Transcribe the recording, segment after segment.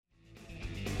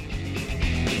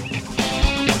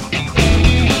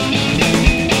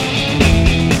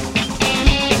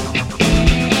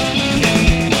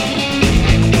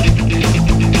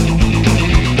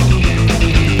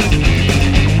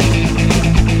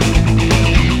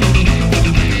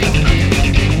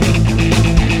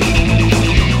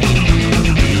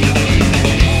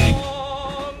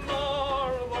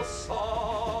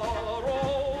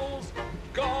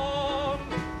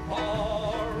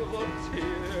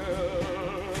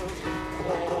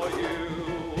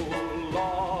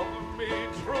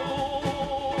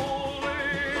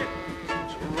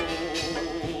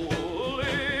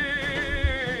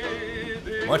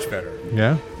Much better.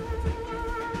 Yeah?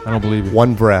 I don't believe you.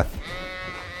 One breath.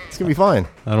 It's going to be fine.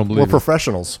 I don't believe We're it.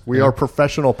 professionals. We are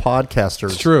professional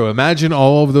podcasters. It's true. Imagine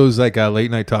all of those like late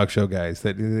night talk show guys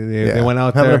that they went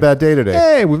out having there. a bad day today.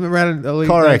 Hey, we've been around a late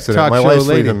Car night accident. talk My show wife's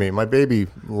lady. leaving me. My baby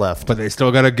left. But they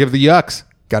still got to give the yucks.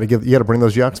 You got to bring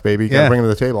those yucks, baby. You got to bring them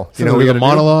to the table. You know, we got a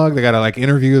monologue. They got to like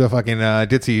interview the fucking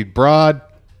ditzy broad.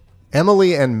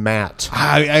 Emily and Matt.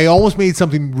 I almost made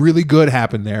something really good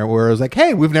happen there where I was like,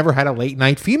 hey, we've never had a late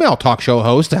night female talk show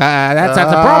host. That's a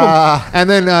problem. And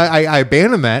then I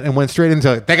abandoned that and went straight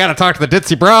into, they got to talk to the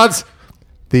ditzy broads.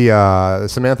 The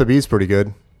Samantha Bee's pretty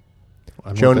good.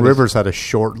 Joan Rivers had a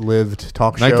short-lived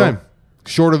talk show. Nighttime.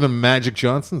 Shorter than Magic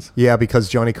Johnson's. Yeah, because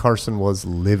Johnny Carson was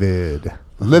livid.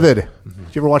 Livid.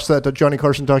 Did you ever watch that Johnny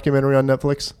Carson documentary on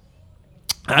Netflix?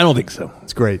 I don't think so.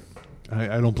 It's great.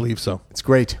 I don't believe so. It's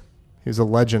great. He was a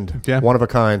legend. Yeah. One of a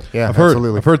kind. Yeah, I've heard.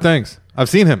 absolutely. I've heard things. I've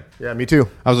seen him. Yeah, me too.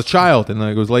 I was a child, and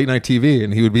like, it was late night TV,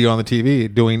 and he would be on the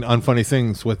TV doing unfunny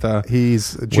things with.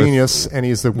 He's a genius, and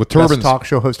he's the best turbans. talk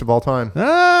show host of all time.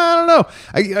 I don't know.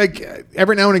 I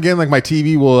every now and again, like my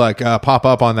TV will like pop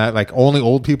up on that like only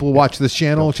old people watch this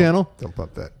channel. Don't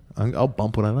bump that. I'll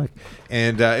bump what I like,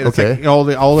 and it's Okay. like all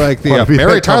like the that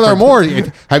Mary Tyler comfort? Moore.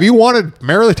 Have you wanted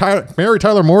Mary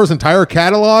Tyler Moore's entire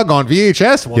catalog on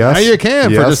VHS? Well, Yes. now you can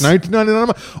for just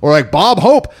 $19.99. Or like Bob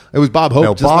Hope. It was Bob Hope.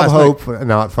 No, just Bob last Hope, night.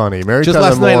 not funny. Mary Just Tyler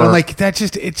last night, Moore, I'm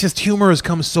like, humor has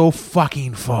come so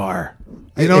fucking far.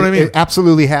 You know what I mean? It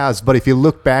absolutely has. But if you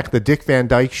look back, the Dick Van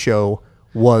Dyke Show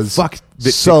was Fuck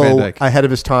Dick so Van Dyke. ahead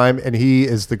of his time, and he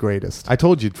is the greatest. I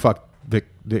told you, fuck Dick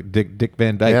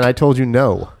Van Dyke. And I told you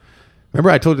no. Remember,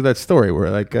 I told you that story where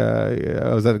like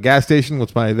I was at a gas station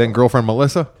with my then girlfriend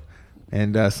Melissa,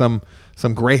 and some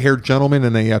gray haired gentleman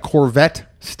in a Corvette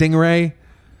Stingray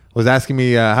was asking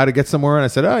me how to get somewhere, and I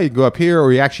said, "Oh, you go up here,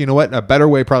 or you actually, you know what? A better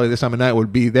way, probably this time of night,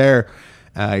 would be there.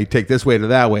 You take this way to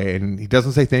that way." And he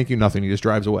doesn't say thank you, nothing. He just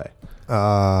drives away.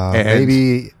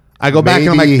 Maybe I go back and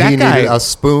I'm like, that he guy needed a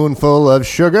spoonful of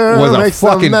sugar was a makes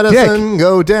fucking the medicine dick.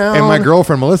 go down. And my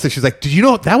girlfriend Melissa, she's like, "Did you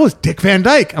know that was Dick Van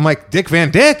Dyke?" I'm like, "Dick Van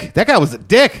Dyke? That guy was a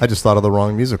dick." I just thought of the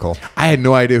wrong musical. I had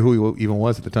no idea who he even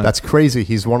was at the time. That's crazy.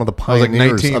 He's one of the was like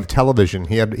pioneers 19. of television.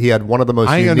 He had one of the most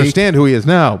I unique... understand who he is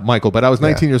now, Michael, but I was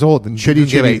 19 years old and Chitty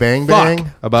didn't give Chitty a Bang fuck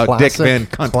Bang. about Classic, Dick Van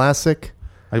Cunt. Classic.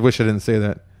 I wish I didn't say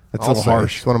that. That's so Also,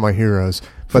 harsh. He's one of my heroes.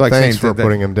 But like thanks saying for that-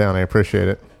 putting him down. I appreciate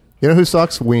it. You know who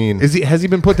sucks? Ween. Has he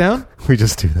been put down? We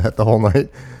just do that the whole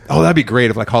night. Oh, that'd be great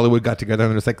if like Hollywood got together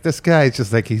and it's like, this guy is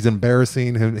just like, he's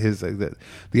embarrassing him,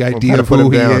 the idea of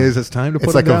who he is. It's time to put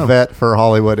him down. It's like a vet for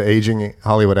aging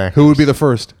Hollywood actors. Who would be the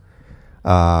first?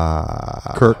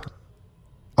 Kirk.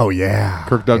 Oh yeah,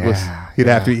 Kirk Douglas. Yeah, He'd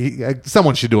yeah. have to.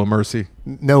 Someone should do a Mercy.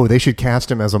 No, they should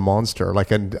cast him as a monster, like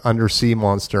an undersea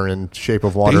monster in Shape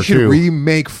of Water They should 2.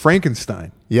 remake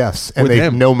Frankenstein. Yes, and with they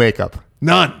him. no makeup.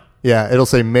 None. Yeah, it'll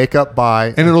say makeup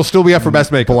by And it'll still be up for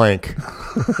best makeup. blank.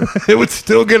 It would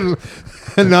still get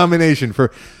a nomination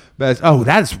for best. Oh,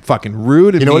 that's fucking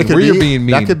rude. And You know what it could You're be? being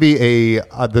mean. That could be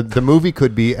the movie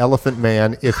could be Elephant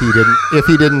Man if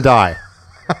he didn't die.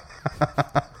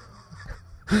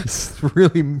 It's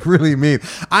really, really mean.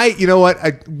 You know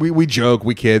what? We joke,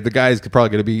 we kid. The guy's probably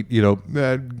going to be,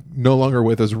 no longer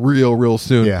with us real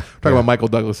soon. Yeah, Talking about Michael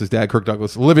Douglas's dad, Kirk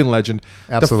Douglas, living legend.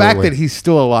 Absolutely. The fact that he's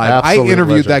still alive. Absolute I interviewed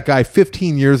legend. that guy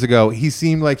 15 years ago. He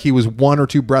seemed like he was one or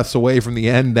two breaths away from the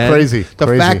end. Then Crazy. The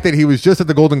fact that he was just at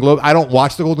the Golden Globe. I don't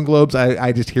watch the Golden Globes.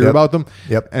 I just hear Yep. about them.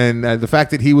 Yep. And the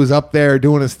fact that he was up there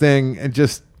doing his thing and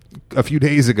just a few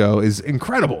days ago is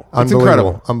incredible. It's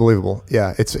incredible. Unbelievable.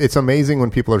 Yeah, it's amazing when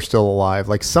people are still alive.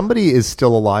 Like somebody is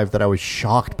still alive that I was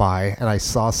shocked by, and I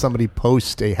saw somebody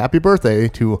post a happy birthday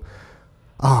to.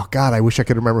 Oh God, I wish I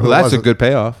could remember who. Well, it that's was. a good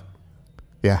payoff.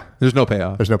 Yeah, There's no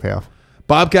payoff. there's no payoff.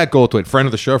 Bobcat Goldthwait, friend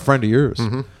of the show, friend of yours.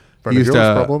 Friend He of used yours,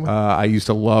 to, probably? I used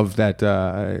to love that.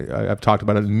 I've talked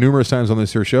about it numerous times on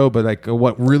this here show, but like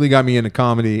what really got me into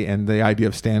comedy and the idea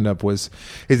of stand up was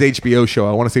his HBO show.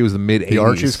 I want to say it was the mid 80s. The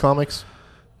Archie's comics.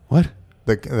 What?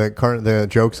 The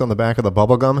jokes on the back of the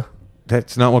bubble gum.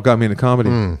 That's not what got me into comedy,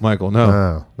 Michael. No,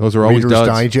 Oh. those are always Reader's duds.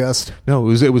 Digest. No,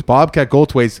 it was Bobcat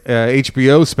Goldthwait's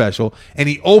HBO special, and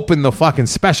he opened the fucking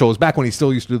special. It was back when he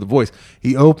still used to do the voice.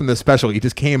 He opened the special. He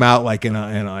just came out like in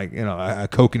a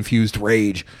coke infused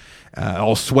rage,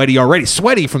 all sweaty already,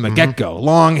 sweaty from the get go.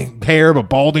 Long hair, but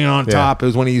balding on top. It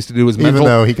was when he used to do his Even mental.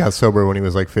 though he got sober when he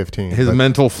was like 15. His but-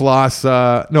 mental floss,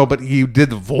 no, but he did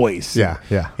the voice. Yeah.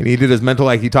 And he did his mental,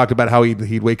 like he talked about how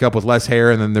he'd wake up with less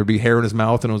hair and then there'd be hair in his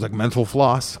mouth and it was like mental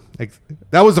floss. Like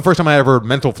that was the first time I ever heard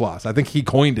mental floss. I think he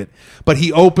coined it. But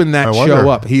he opened that I wonder. show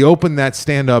up. He opened that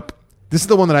stand up. This is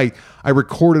the one that I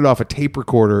recorded off a tape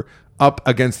recorder up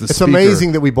against the It's speaker.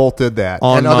 amazing that we both did that.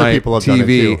 On and other my people have TV, done it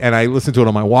too. and I listened to it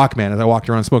on my Walkman as I walked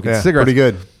around smoking cigarettes. Pretty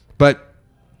good. But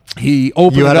he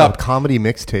opened You it had up. a comedy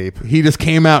mixtape. He just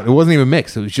came out. It wasn't even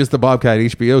mixed. It was just the Bobcat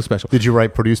HBO special. Did you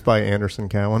write produced by Anderson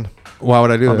Cowan Why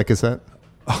would I do on that? the cassette?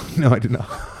 Oh, no, I did not.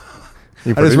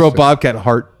 You I just produced wrote it. Bobcat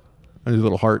heart. I did a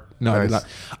little heart. No, I did Nice.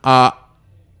 not.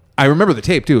 I remember the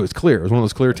tape too. It was clear. It was one of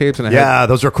those clear tapes, and I Yeah, had,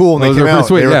 those are cool when those they are came pretty out.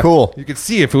 sweet. They were Yeah. cool. You could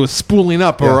see if it was spooling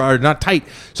up Yeah. or not tight.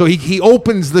 So he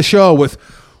opens the show with,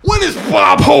 "When is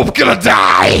Bob Hope gonna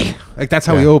die?" Like that's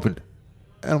how he Yeah. opened.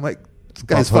 And I'm like, this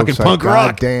guy's Bob fucking Hope's like, punk God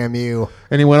rock. damn you.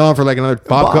 And he went on for like another.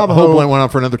 Bob Bob Hope Hope- went on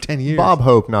for another 10 years. Bob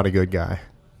Hope, not a good guy.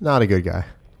 Not a good guy.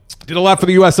 did a lot for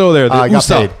the USO there. The He got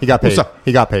USO. paid. He got paid. USO.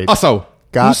 He got paid. USO.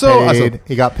 Got USO. paid. USO.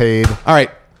 He got paid. All right.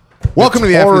 Welcome to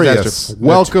the After Notorious. Disaster.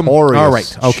 Welcome. Notorious All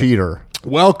right. Okay. cheater.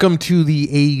 Welcome to the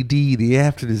AD, the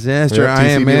After Disaster. Yeah, I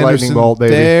am TCB Lightning Anderson. Bolt,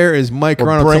 baby. There is Mike We're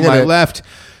Carano to bringing my it. left.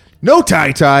 No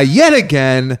tie yet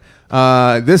again.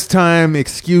 This time,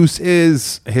 excuse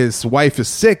is his wife is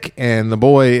sick and the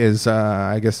boy is,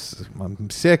 I guess,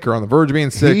 sick or on the verge of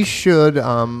being sick. He should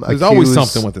There's always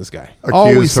something with this guy. Accuse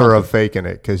Always her something. of faking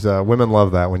it because women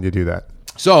love that when you do that.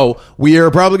 So we are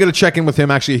probably going to check in with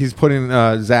him. Actually, he's putting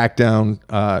Zach down.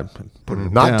 Putting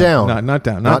him Not down. Not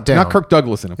down. Not down. Not Kirk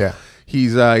Douglas in him. Yeah.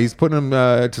 He's putting him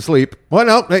to sleep. Well,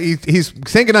 no, he's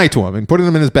saying goodnight to him and putting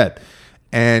him in his bed.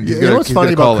 And he's You know what's he's funny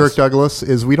gonna call about Kirk us. Douglas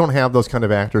is we don't have those kind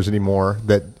of actors anymore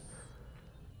that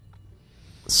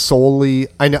solely.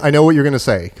 I know what you're going to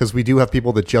say because we do have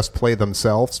people that just play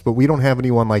themselves, but we don't have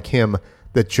anyone like him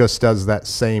that just does that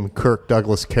same Kirk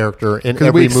Douglas character in 'Cause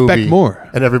every we expect movie. more.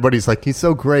 And everybody's like, he's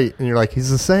so great, and you're like, he's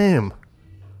the same.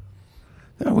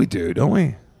 No, we do, don't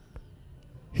we?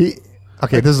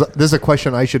 Okay, this is a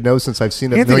question I should know since I've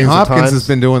seen it Anthony millions Hopkins of times. has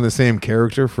been doing the same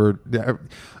character for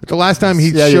the last time he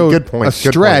Yeah, showed good point, a good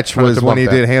point. stretch Trying to was when he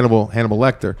debunk did that. Hannibal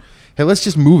Lecter. Hey, let's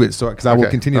just move it because I will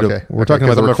continue to. We're talking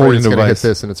about 'cause the I'm afraid recording it's gonna device. hit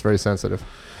this, and it's very sensitive.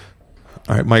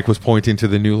 All right, Mike was pointing to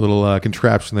the new little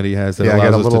contraption that he has that I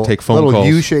got allows us to take phone little calls.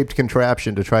 U-shaped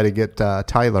contraption to try to get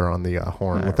Tyler on the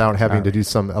horn without having to do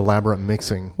some elaborate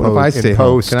mixing. What if I stay in home?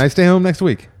 post? Can I stay home next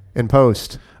week? In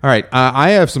post. All right, I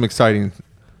have some exciting.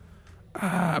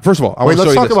 First of all, I Wait, want to show let's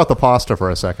you talk this. about the pasta for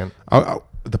a second.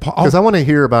 the Because I want to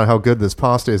hear about how good this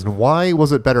pasta is and why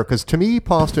was it better? Because to me,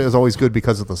 pasta is always good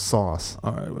because of the sauce.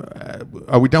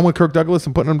 Are we done with Kirk Douglas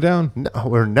and putting him down? No,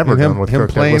 we're never Him- done with him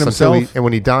Kirk playing Douglas until himself? and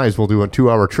when he dies, we'll do a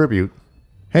 2-hour tribute.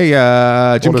 Hey,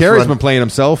 Jim just Carrey's run- been playing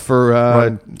himself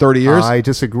for 30 years. I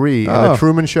disagree. In Oh. the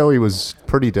Truman Show, he was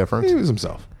pretty different. He was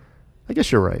himself. I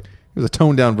guess you're right. He was a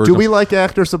toned down version. Do we like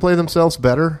actors to play themselves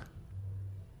better?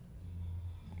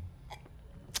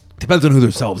 Depends on who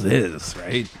themselves is,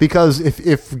 right? Because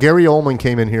if Gary Oldman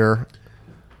came in here,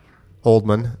 and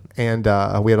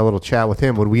we had a little chat with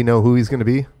him, would we know who he's going to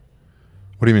be?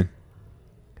 What do you mean?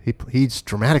 He's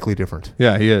dramatically different.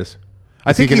 Yeah, he is.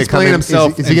 I Is he think gonna he's come playing in-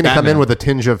 himself. Is he going to come in Batman. with a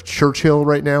tinge of Churchill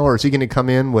right now, or is he going to come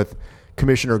in with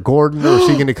Commissioner Gordon, or is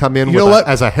he going to come in You know with what?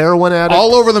 as a heroin addict?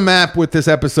 all over the map with this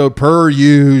episode per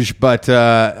usual? But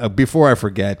before I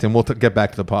forget, and we'll get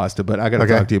back to the pasta, but I got to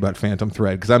Okay. talk to you about Phantom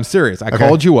Thread because I'm serious. I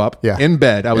called you up in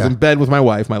bed. I was in bed with my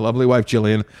wife, my lovely wife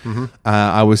Jillian.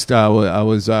 I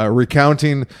was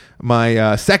recounting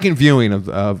my second viewing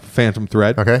of Phantom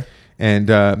Thread. Okay. And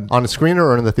On a screener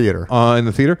or in the theater? in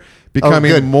the theater,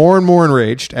 becoming good. more and more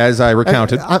enraged as I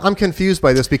recounted. I'm confused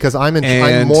by this because I'm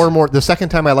And- more and more. The second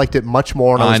time I liked it much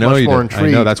more, and I was know much you more did. intrigued.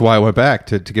 I know that's why I went back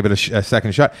to give it a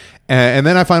second shot, and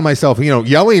then I find myself,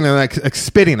 yelling and like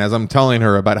spitting as I'm telling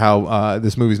her about how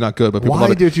this movie's not good. But people Why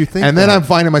love it. did you think And then that? I'm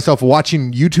finding myself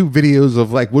watching YouTube videos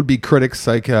of like would-be critics,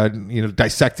 like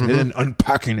dissecting Mm-hmm. it and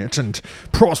unpacking it and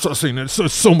processing it.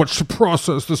 So much to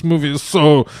process. This movie is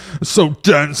so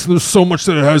dense. There's so much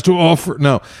that it has to offer.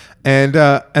 No, and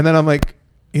then I'm like.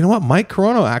 You know what? Mike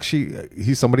Carano, actually,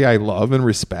 he's somebody I love and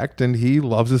respect, and he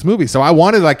loves this movie. So I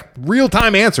wanted like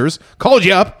real-time answers. Called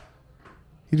you up.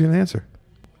 You didn't answer.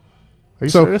 Are you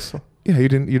serious? Yeah, you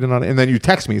didn't. You did not. And then you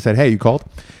text me. You said, "Hey, you called.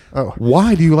 Oh.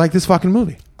 Why do you like this fucking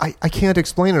movie?" I can't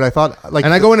explain it. I thought like,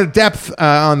 And I go into depth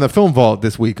on the Film Vault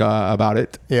this week about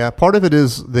it. yeah, part of it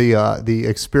is the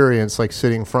experience, like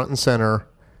sitting front and center,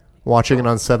 watching it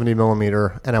on 70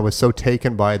 millimeter, and I was so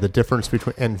taken by the difference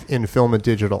between in film and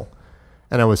digital.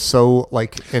 And I was so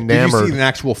like Did enamored. you see an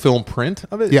actual film print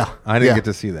of it? Yeah, I didn't yeah. get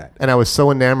to see that. And I was so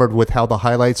enamored with how the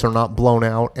highlights are not blown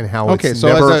out and how Okay, it's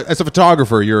so never. as a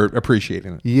photographer, you're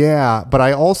appreciating it. Yeah, but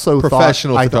I also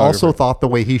Professional I photographer. also thought the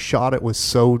way he shot it was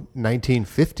so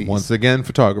 1950s. Once again,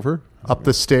 photographer. Up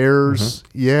the stairs,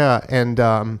 Mm-hmm. yeah, and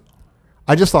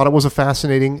I just thought it was a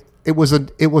fascinating it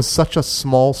was such a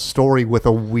small story with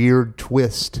a weird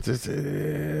twist.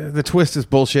 The twist is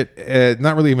bullshit.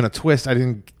 Not really even a twist. I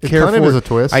didn't care kind for of it. is a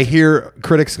twist. I hear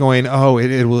critics going, "Oh,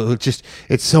 it will just.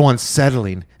 It's so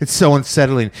unsettling. It's so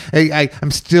unsettling.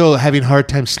 I'm still having a hard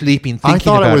time sleeping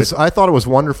thinking about it." I thought it was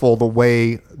wonderful the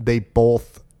way they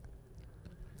both.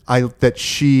 That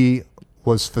she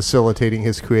was facilitating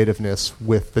his creativeness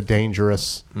with the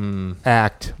dangerous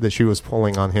act that she was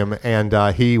pulling on him, and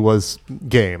he was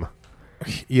game.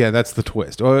 Yeah, that's the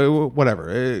twist.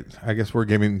 Whatever. I guess we're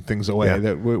giving things away Yeah.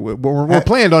 that we're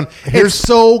planned on. It's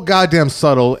so goddamn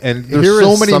subtle, and there's Here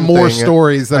so is many more something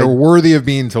stories that are worthy of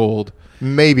being told.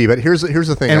 Maybe, but here's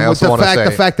the thing. And I with also want to say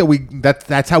the fact that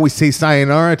that's how we say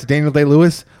sayonara to Daniel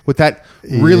Day-Lewis with that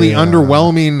really Yeah.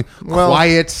 underwhelming, Well,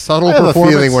 quiet, subtle I have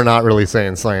performance. a feeling we're not really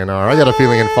saying sayonara. I got a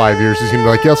feeling in 5 years he's gonna be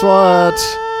like, guess what?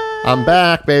 I'm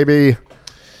back, baby.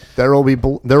 There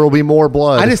will be more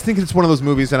blood. I just think it's one of those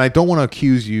movies, and I don't want to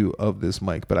accuse you of this,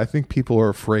 Mike, but I think people are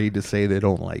afraid to say they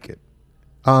don't like it.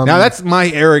 Now that's my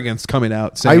arrogance coming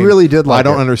out. Saying, I really did like I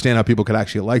don't it. understand how people could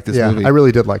actually like this yeah, movie. I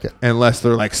really did like it. Unless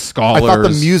they're like I scholars. thought the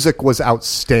music was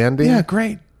outstanding. Yeah,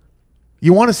 great.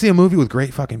 You want to see a movie with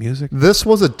great fucking music? This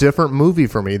was a different movie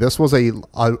for me. This was a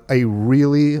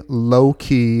really low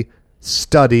key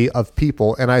study of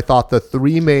people, and I thought the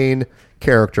three main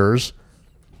characters,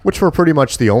 which were pretty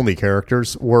much the only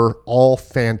characters, were all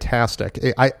fantastic.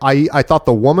 I thought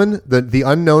the woman, the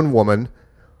unknown woman,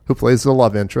 who plays the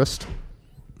love interest,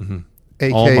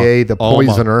 aka the Alma.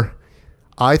 poisoner.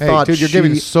 I Hey, thought dude, you're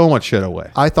giving so much shit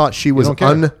away. I thought she was don't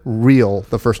care. unreal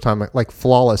the first time, like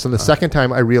flawless. And the second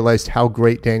time I realized how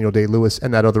great Daniel Day-Lewis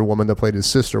and that other woman that played his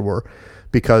sister were,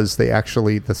 because they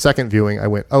actually, the second viewing, I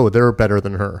went, oh, they're better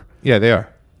than her. Yeah, they are.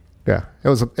 Yeah, it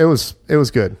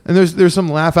was good. And there's some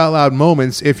laugh out loud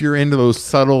moments if you're into those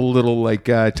subtle little like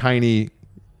tiny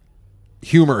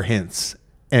humor hints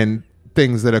and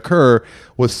things that occur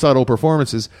with subtle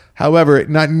performances. However,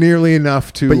 not nearly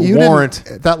enough to But you warrant.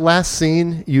 that last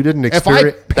scene. You didn't If I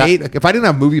experience paid, if I didn't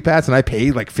have movie pass and I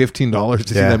paid like $15 to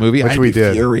see Yeah, that movie, which I'd we be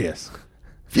did. furious.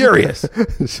 Furious,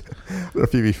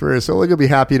 if you'd be furious, so you'll be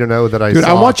happy to know that I dude.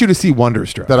 saw, I want you to see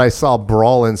Wonderstruck. that I saw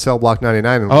Brawl in Cell Block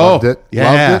 99 and Oh, loved it.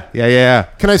 yeah, Loved it. yeah.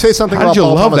 Can I say something How about did you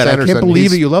Paul love Thomas that? I Anderson? can't believe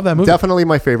He's that you love that movie. Definitely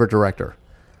my favorite director.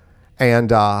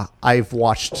 And I've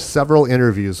watched several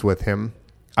interviews with him.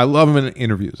 I love him in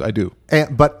interviews. I do.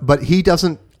 But he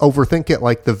doesn't overthink it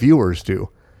like the viewers do.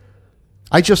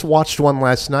 I just watched one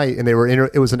last night, and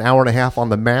it was an hour and a half on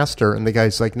the master, and the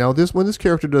guy's like, "Now when this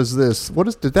character does this,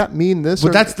 did that mean this?"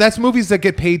 But that's movies that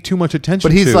get paid too much attention.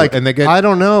 But he's to, like, and they get I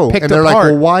don't know, picked and they're like,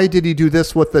 apart. "Well, why did he do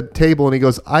this with the table?" And he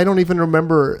goes, "I don't even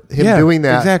remember him Yeah, doing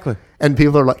that." exactly. And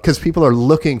people are like, because people are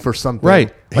looking for something,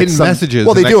 Right. like Hidden messages.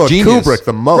 Well, they and do that's a genius. Kubrick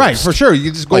the most, Right, for sure.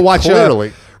 You just go Like, watch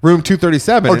clearly. Room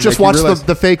 237. Or and, just like, watch you realize-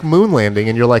 the fake moon landing,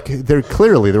 and you're like, there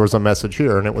was a message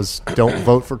here, and it was, don't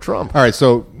vote for Trump. All right,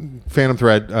 so Phantom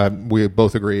Thread, we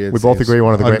both agree. We both agree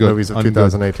one of the great ungood, movies of ungood,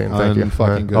 2018. Thank you.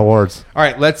 Unfucking good. Awards. All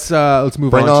right, let's move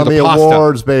Bring on on to the the pasta.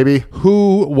 awards, baby.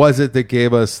 Who was it that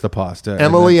gave us the pasta?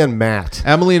 Emily and Matt.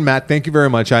 Emily and Matt, thank you very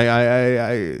much.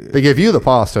 They give you the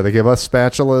pasta. They give us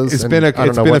spatulas. It's and been I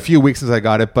don't know a what- few weeks since I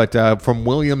got it, but from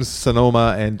Williams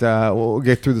Sonoma, and we'll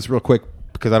get through this real quick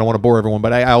because I don't want to bore everyone.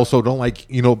 But I also don't like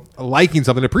liking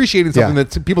something, appreciating something Yeah.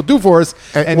 that people do for us,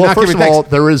 and well, not first giving of all,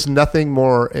 thanks. there is nothing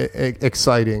more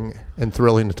exciting and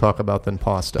thrilling to talk about than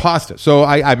pasta. Pasta. So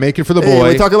I make it for the boy.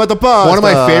 Hey, we talk about the pasta. One of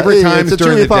my favorite Hey, times it's a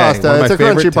during chewy the day. pasta. One of It's my a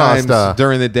crunchy favorite times pasta.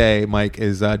 during the day, Mike,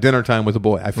 is dinner time with the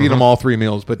boy. I feed him all three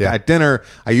meals, but Yeah. at dinner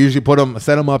I usually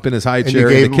set him up in his high And chair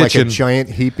you gave in him the like a kitchen. giant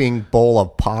heaping bowl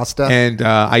of pasta. And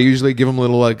I usually give him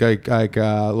little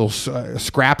little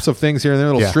scraps of things here and there,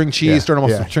 little Yeah, string cheese. yeah, Start him off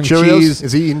yeah. some string Cheerios? cheese.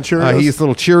 Is he eating Cheerios? He eats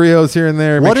little Cheerios here and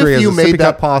there. What Make sure he if has you a made sippy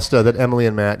that cup. pasta that Emily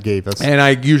and Matt gave us? And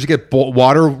I usually get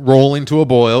water rolling to a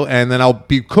boil, and then I'll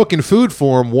be cooking food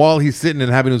for him while he's sitting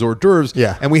and having his hors d'oeuvres.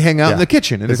 Yeah. And we hang out Yeah. in the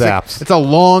kitchen. And His it's apps. it's a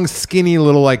long, skinny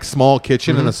little small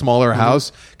kitchen in a smaller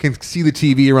house. Can see the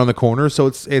TV around the corner, so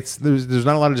there's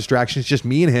not a lot of distractions. It's just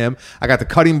me and him. I got the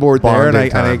cutting board there, and I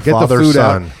Bonding time. get Father, the food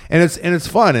son. out, and it's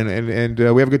fun, and we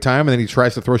have a good time. And then he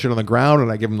tries to throw shit on the ground, and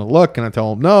I give him the look, and I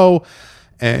tell him no.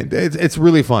 And it's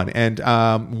really fun. And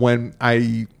when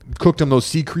I cooked him those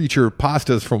sea creature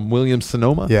pastas from Williams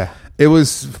Sonoma, Yeah. it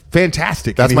was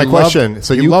fantastic. That's And my he loved- question.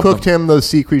 So he you loved cooked them. him those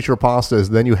sea creature pastas,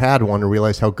 then you had one and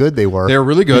realized how good they were. They're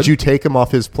really good. Did you take them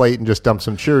off his plate and just dump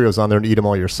some Cheerios on there and eat them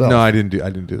all yourself? No, I didn't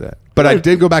do that. But I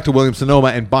did go back to Williams Sonoma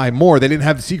and buy more. They didn't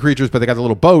have the sea creatures, but they got the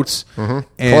little boats. And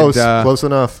Close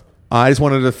enough. I just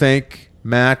wanted to thank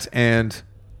Matt and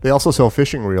They also sell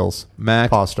fishing reels. Matt.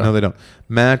 Pasta. No, they don't.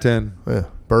 Matt and Yeah.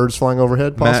 Birds flying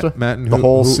overhead pasta. Matt and the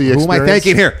whole sea who experience. am I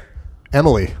thanking here?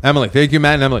 Emily. Emily. Thank you,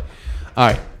 Matt and Emily. All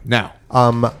right, now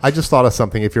I just thought of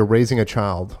something. If you're raising a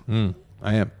child,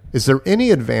 I am. is there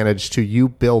any advantage to you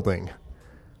building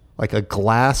like a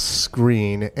glass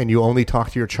screen and you only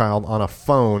talk to your child on a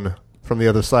phone from the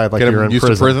other side, like Get you're them in used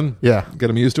prison? to prison. Yeah, Get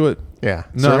them used to it. yeah.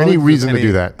 Is No, there I don't any think reason there's to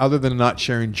do that? other than not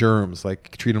sharing germs?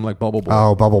 Like treat them like Bubble Boy.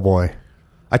 Oh, Bubble Boy.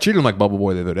 I treated him like Bubble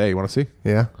Boy the other day. You want to see?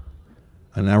 Yeah.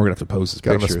 And now we're gonna have to post this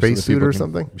Got him a picture. so that spacesuit people or can-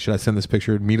 something? Should I send this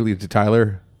picture immediately to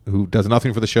Tyler, who does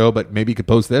nothing for the show, but maybe he could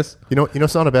post this? You know,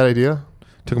 it's not a bad idea.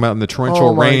 Took him out in the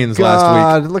torrential rains God,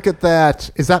 last week. Look at that.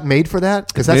 Is that made for that?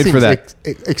 Because that Made seems for that.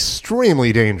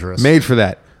 extremely dangerous. Made for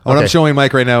that. What Okay. I'm showing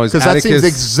Mike right now is Because that Atticus. seems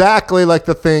exactly like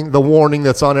the warning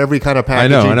that's on every kind of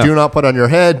packaging. I know. Do not put on your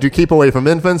head. Do keep away from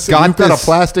infants. Got You've got this- a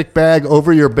plastic bag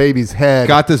over your baby's head.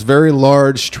 got this very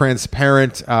large,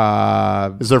 transparent.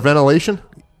 Is there ventilation?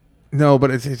 No,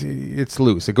 but it's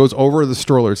loose. It goes over the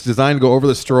stroller. It's designed to go over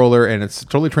the stroller, and it's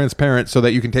totally transparent so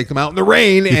that you can take them out in the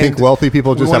rain. You think wealthy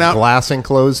people just have glass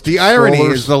enclosed The irony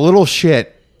strollers? is the little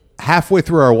shit halfway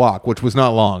through our walk, which was not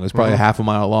long. It was probably half a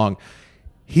mile long.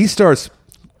 He starts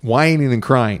whining and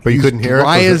crying. But you He's couldn't hear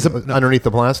dry it? as Was it underneath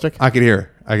the plastic? I could hear.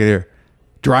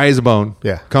 Dry as a bone.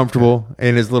 Yeah. Comfortable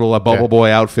in his little Bubble Yeah. Boy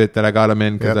outfit that I got him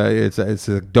in because it's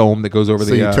a dome that goes over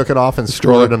So the. you took it off and the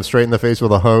stroller. squirted him straight in the face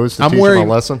with a hose to I'm teach wearing him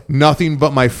a lesson? nothing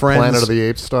but my friend's Planet of the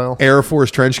Apes style? Air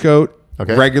Force trench coat,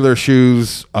 Okay. regular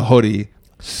shoes, a hoodie,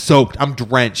 soaked. I'm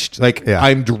drenched. Like Yeah.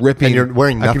 I'm dripping. And you're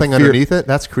wearing I can nothing feel- underneath it?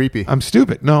 That's creepy. I'm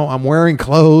stupid. No, I'm wearing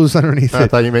clothes underneath I it.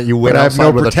 thought you meant you But went I have outside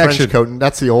no with protection. a trench coat, and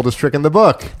that's the oldest trick in the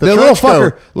book. The little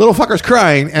trench coat. fucker's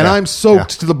crying, and Yeah. I'm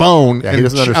soaked Yeah. to the bone. Yeah, he and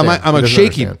doesn't understand. I'm He doesn't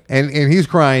shaking, understand. and he's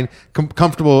crying,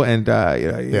 comfortable, and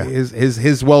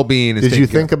his well being is. Did you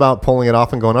taken care think about pulling it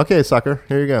off and going, okay, sucker,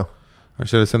 here you go? of. Or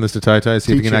should I send this to Tai Tai?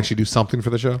 See if he can Teaching. actually do something for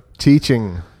the show.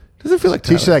 Teaching. Does it feel like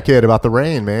Teach Tyler? that kid about the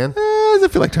rain, man. Does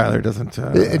it feel like Tyler doesn't?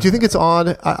 Do you think it's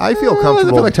odd? I feel Does it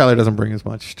comfortable. feel like Tyler doesn't bring as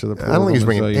much to the? I don't think he's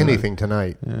bringing program as, anything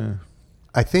tonight. Yeah.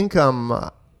 I think I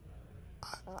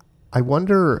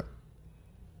wonder.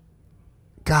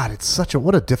 God, it's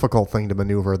what a difficult thing to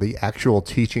maneuver, the actual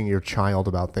teaching your child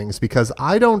about things, because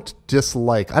I don't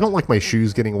like my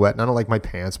shoes getting wet and I don't like my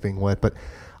pants being wet, but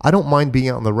I don't mind being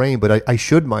out in the rain, but I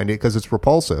should mind it because it's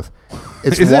repulsive.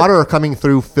 It's Is it? water coming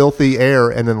through filthy air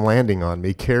and then landing on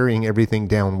me, carrying everything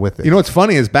down with it. You know what's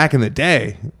funny is back in the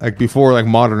day, like before like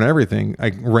modern everything,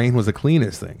 like rain was the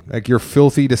cleanest thing. Like you're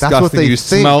filthy, disgusting. what they You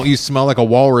think. smell like a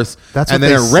walrus. That's and what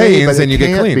then they it say, rains but and it you get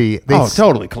can't clean. be.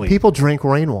 Totally clean. People drink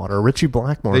rainwater. Richie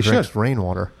Blackmore They drinks should.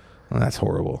 rainwater. Oh, that's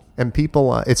horrible. And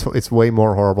people, it's way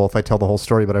more horrible if I tell the whole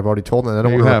story, but I've already told it and I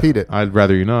don't You want to have. repeat it. I'd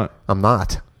rather you not, I'm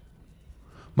not.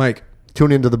 Mike.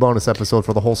 Tune into the bonus episode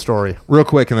for the whole story. Real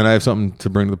quick, and then I have something to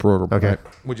bring to the program. Okay. Right.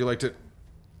 Would you like to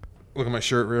look at my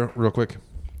shirt real quick?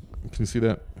 Can you see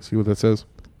that? See what that says?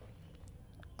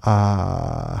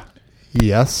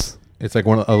 Yes. It's like a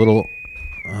little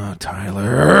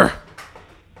Tyler.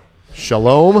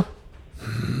 Shalom.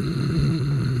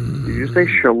 Did you say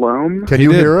shalom? Can He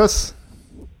you did. hear us?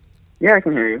 Yeah, I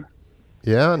can hear you.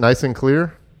 Yeah, nice and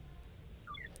clear.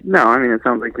 No, I mean, it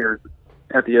sounds like you're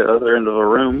at the other end of a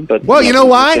room. But Well, you know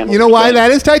why? understand You know what why you're saying.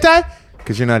 that is, Tai Tai?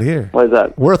 Because you're not here. Why is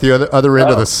that? We're at the other end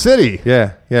of the city.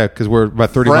 Yeah, because we're about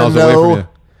 30 miles away Friendo. from you.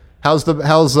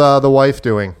 How's the wife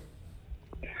doing?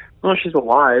 Well, she's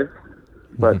alive,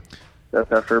 but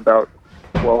that's after about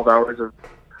 12 hours of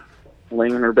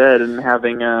laying in her bed and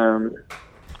having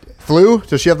Flu?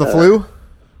 Does she have the flu?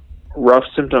 rough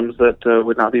symptoms that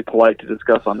would not be polite to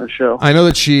discuss on this show. I know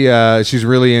that she's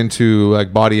really into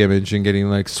like body image and getting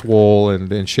like swole and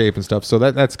in shape and stuff. So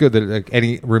that's good that like,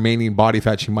 any remaining body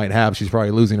fat she might have, she's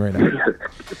probably losing right now.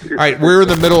 All right, we're in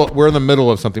the middle. We're in the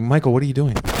middle of something. Michael, what are you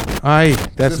doing?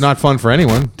 That's not fun for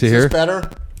anyone to hear. Better?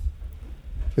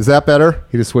 Is that better?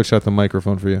 He just switched out the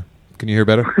microphone for you. Can you hear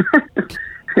better?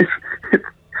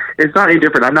 It's not any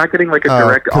different. I'm not getting like a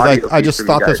direct audio. I feed just from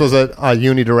thought you this guys. was a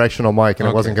unidirectional mic and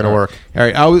it wasn't going to work. All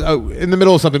right, I was in the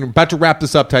middle of something. About to wrap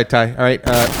this up, Tai. All right.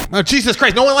 Oh, Jesus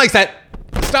Christ! No one likes that.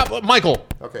 Stop, Michael.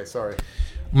 Okay, sorry.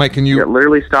 Mike, can you? Yeah,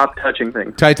 literally stop touching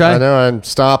things. Tai. I know, I'm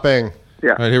stopping.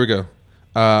 Yeah. All right, here we go.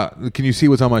 Can you see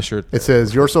what's on my shirt? It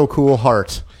says, "You're so cool,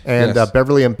 heart." And Yes.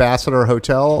 Beverly Ambassador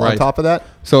Hotel on Right. top of that.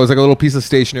 So it's like a little piece of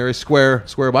stationery, square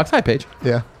box. Hi, Paige.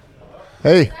 Yeah.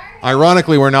 Hey,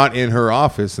 Ironically, we're not in her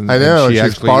office, and I know. and she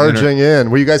She's actually barging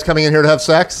in. Were you guys coming in here to have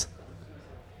sex?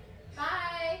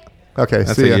 Hi. Okay,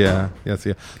 That's see ya. yeah.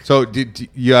 So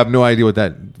you have no idea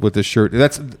what this shirt?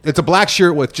 It's a black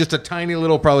shirt with just a tiny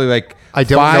little, probably like I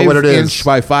don't know what it 5 inch is.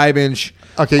 by 5 inch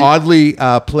Okay. oddly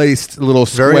placed little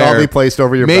square. Very oddly placed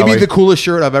over your Maybe belly. the coolest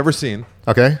shirt I've ever seen.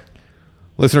 Okay.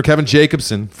 Listener Kevin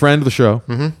Jacobson, friend of the show,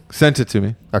 sent it to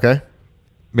me. Okay.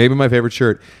 Maybe my favorite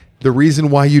shirt. The reason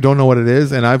why you don't know what it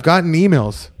is, and I've gotten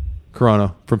emails,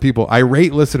 Corona, from people,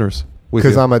 irate listeners.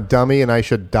 Because I'm a dummy and I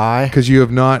should die. Because you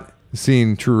have not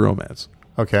seen True Romance.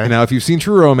 Okay. And now, if you've seen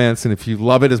True Romance and if you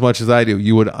love it as much as I do,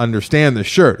 you would understand the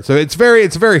shirt. So it's a very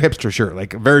hipster shirt.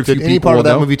 Like very few Did people any part of will that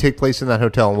know. movie take place in that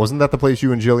hotel? And wasn't that the place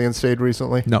you and Jillian stayed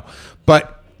recently? No,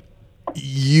 but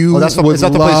you. Oh, is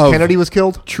that the love place Kennedy was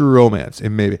killed? True Romance,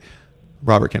 and maybe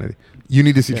Robert Kennedy. You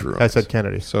need to see True I Romance. said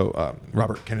Kennedy. So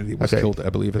Robert Kennedy was Okay. killed, I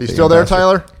believe. Are you still there,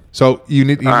 Tyler? So you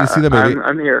need to see the movie.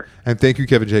 I'm here. And thank you,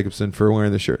 Kevin Jacobson, for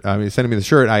wearing the shirt. I mean, sending me the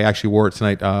shirt. I actually wore it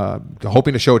tonight,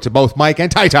 hoping to show it to both Mike and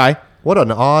Tai Tai. What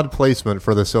an odd placement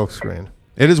for the silk screen.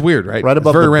 It is weird, right? Right It's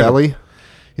above very the random. belly.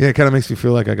 Yeah, it kind of makes me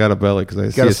feel like I got a belly because I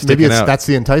see it Maybe sticking out. that's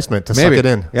the enticement to Maybe. suck it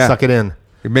in. Yeah. Suck it in.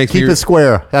 It makes Keep me it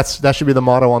square. That should be the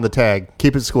motto on the tag.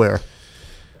 Keep it square.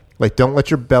 Like, don't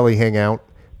let your belly hang out.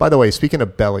 By the way, speaking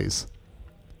of bellies,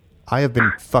 I have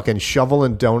been fucking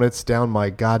shoveling donuts down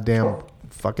my goddamn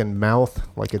fucking mouth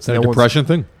like it's Is that no a one's. depression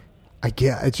thing. I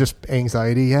get it's just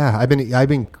anxiety. Yeah, I've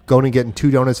been going and getting 2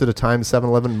 donuts at a time.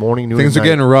 7-Eleven morning, noon. Things and are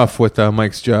night. getting rough with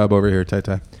Mike's job over here, Tai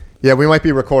Tai. Yeah, we might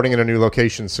be recording in a new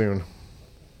location soon.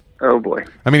 Oh boy.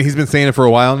 I mean, he's been saying it for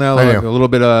a while now. I Like know. a little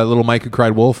bit, little Mike who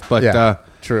cried wolf. But Yeah,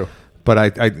 true. But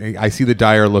I see the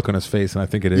dire look on his face, and I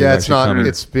think it is. Yeah, it's actually not. coming.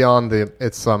 It's beyond the.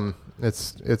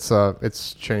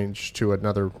 It's changed to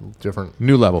another different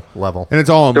new level. level. And it's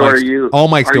all So Mike's, all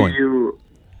Mike's are doing. you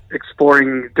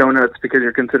exploring donuts because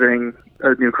you're considering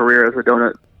a new career as a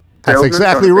donut? That's salesman,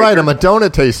 exactly donut right. baker? I'm a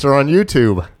donut taster on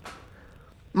YouTube.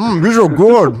 These are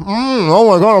good. Oh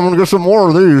my god, I'm gonna get some more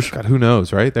of these. God, who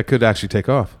knows, right? That could actually take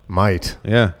off. Might.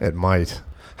 Yeah. It might.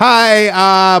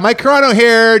 Hi, Mike Carano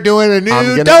here, doing a new I'm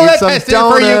gonna donut eat some testing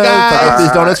donuts. for you I got guys.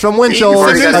 these donuts from Eating Winchell's.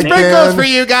 some new sprinkles again. for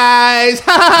you guys.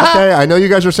 Okay, I know you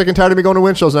guys are sick and tired of me going to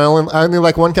Winchell's, and I only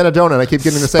like one kind of donut. I keep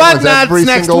getting the same Spud ones nuts every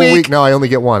next single week. week. No, I only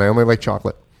get one. I only like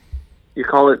chocolate. You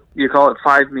call it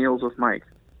 5 meals with Mike.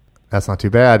 That's not too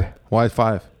bad Why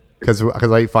 5? because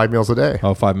I eat 5 meals a day.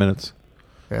 Oh, 5 minutes.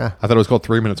 Yeah, I thought it was called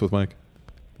 3 minutes with Mike.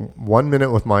 1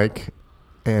 minute with Mike,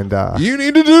 and You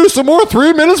need to do some more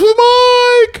 3 minutes with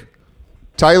Mike.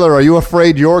 Tyler, are you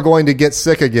afraid you're going to get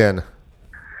sick again?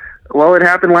 Well, it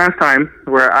happened last time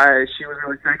where she was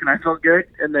really sick and I felt good,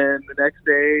 and then the next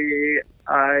day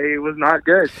I was not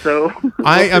good. So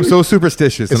I am so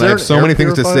superstitious, and I there have an so air many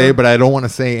things to purifier? say, but I don't want to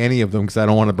say any of them because I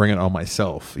don't want to bring it on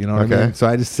myself. You know what I Okay. mean? So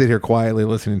I just sit here quietly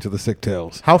listening to the sick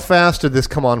tales. How fast did this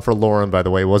come on for Lauren, by the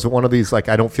way? Was it one of these, like,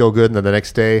 I don't feel good, and then the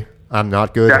next day, I'm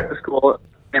not good? back to school,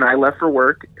 and I left for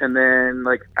work, and then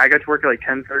I got to work at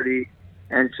 10:30,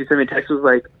 and she sent me a text. Was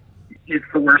like, "It's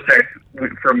the worst text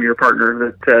from your partner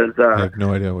that says, I have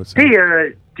no idea what's. hey,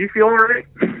 do you feel all right?"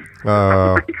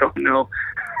 Uh, I don't know.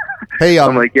 hey,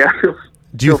 I'm like, yeah,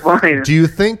 I feel fine. Do you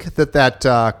think that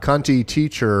cunty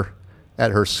teacher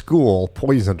at her school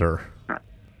poisoned her?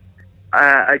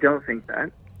 I don't think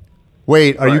that.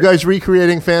 Wait, are you Right. guys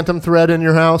recreating Phantom Thread in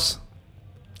your house?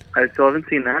 I still haven't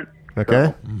seen that.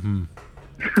 Okay.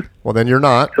 Well, then you're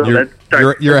not. So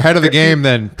You're ahead of the game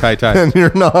then, Tai Tai. Then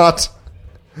you're not.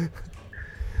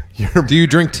 Do you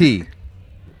drink tea?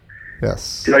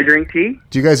 Yes. Do I drink tea?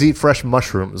 Do you guys eat fresh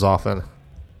mushrooms often?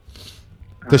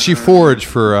 Does she forage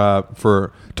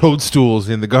for toadstools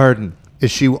in the garden? Is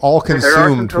she all There are some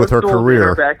consumed with her toadstools in career?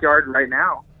 our backyard right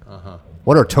now.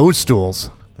 What are toadstools?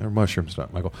 They're mushrooms,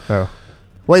 not Michael. Oh.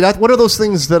 Wait, what are those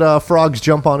things that frogs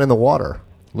jump on in the water?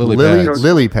 Lily pads.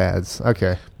 Lily pads.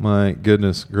 Okay. My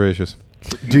goodness gracious.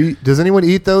 Does anyone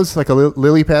eat those, like a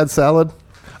lily pad salad?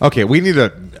 Okay, we need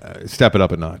to step it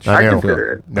up a notch. I know.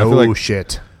 consider it. No I feel like-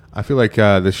 shit. I feel like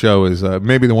the show is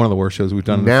maybe one of the worst shows we've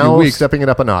done in a few Now weeks. stepping it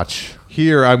up a notch.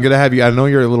 Here, I'm going to have you. I know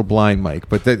you're a little blind, Mike,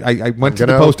 but I went to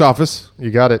the gonna- post office.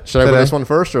 You got it. Should I do Today? this one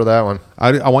first or that one?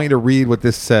 I want you to read what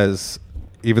this says,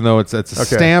 even though it's a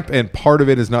stamp and part of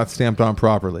it is not stamped on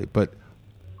properly. But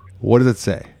what does it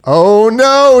say? Oh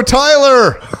no,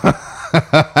 Tyler!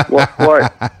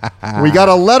 What? We got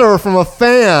a letter from a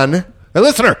fan, A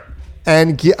listener.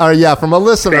 and from a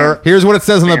listener. Here's what it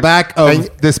says on the back of And-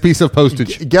 this piece of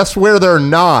postage. Guess where they're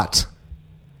not?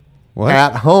 What?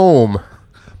 At home.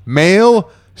 Mail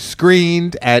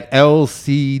screened at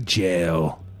LC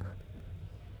jail.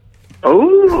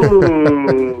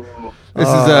 Oh. This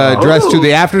is addressed to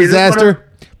the after Is this one disaster.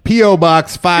 P.O.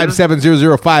 Box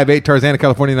 570058, Tarzana,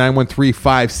 California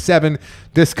 91357.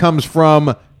 This comes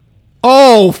from.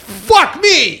 Oh, fuck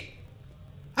me!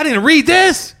 I didn't read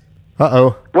this.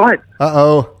 Uh-oh. What?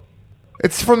 Uh-oh.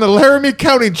 It's from the Laramie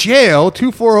County Jail,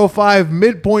 2405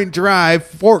 Midpoint Drive,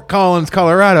 Fort Collins,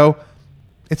 Colorado.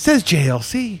 It says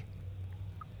JLC.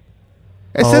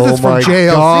 It says it's from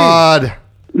JLC. God.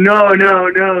 No.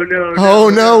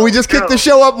 Oh no, we just kicked the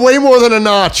show up way more than a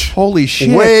notch. Holy shit.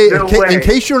 In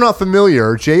case you're not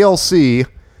familiar, JLC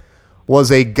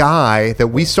was a guy that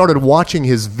we started watching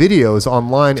his videos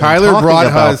online. Tyler and talking brought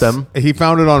about us. them. He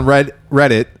found it on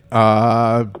Reddit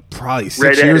probably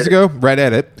 6 years ago.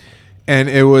 Reddit. And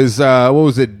it was, what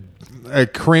was it?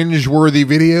 Cringe-worthy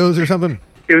videos or something?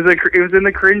 It was in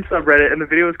the cringe subreddit, and the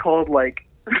video was called, like,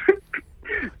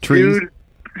 Trees?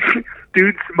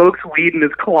 Dude smokes weed in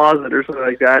his closet or something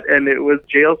like that, and it was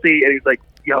JLC, and he's like,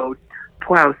 yo,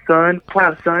 plow, son.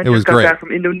 It was Just got great. back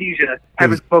from Indonesia.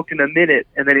 Haven't smoked in a minute.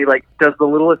 And then he, like, does the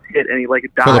littlest hit, and he, like,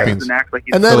 dies Philippines. and acts like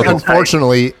he's And then, Philippines.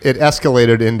 unfortunately, it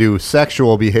escalated into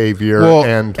sexual behavior. Well,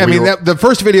 and I mean, the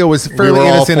first video was we fairly were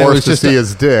all innocent. It forced was to just see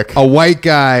his dick. a white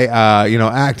guy,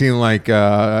 acting like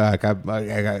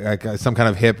some kind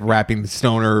of hip rapping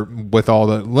stoner with all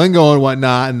the lingo and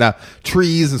whatnot, and the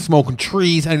trees and smoking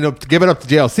trees. I ended up to give it up to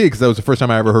JLC because that was the first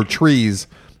time I ever heard trees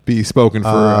be spoken for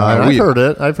I've weed. heard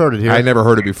it. I've heard it here. I never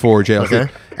heard it before, JLC.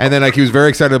 Okay. And then, like, he was very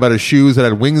excited about his shoes that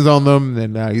had wings on them.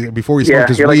 And before he smoked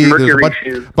his he had, like, weed, there was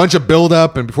Mercury a shoes. bunch of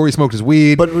buildup. And before he smoked his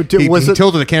weed, But he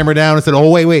tilted the camera down and said,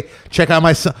 "Oh, wait, check out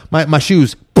my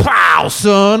shoes, plow,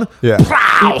 son, Yeah.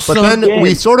 plow, But son." then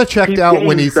we sort of checked Keep out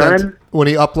when game, he son. when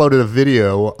he uploaded a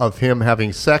video of him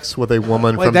having sex with a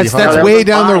woman Wait, from that's behind that way was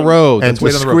down the fine. road. and That's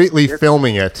way down the road. discreetly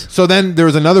filming it. So then there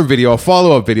was another video, a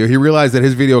follow-up video. He realized that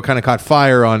his video kind of caught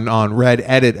fire on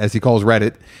Reddit, as he calls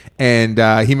Reddit, and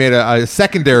he made a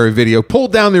secondary video,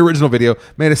 pulled down the original video,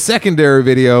 made a secondary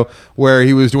video where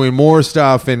he was doing more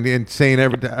stuff and saying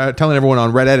telling everyone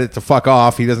on Reddit to fuck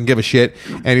off. He doesn't give a shit,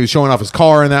 and he was showing off his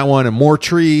car in that one and more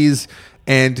trees.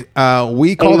 And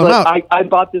we called him out. I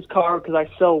bought this car because I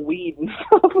sell weed and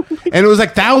stuff. And it was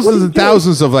like thousands and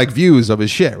thousands of like views of his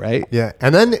shit, right? Yeah,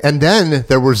 and then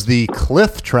there was the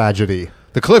Cliff tragedy.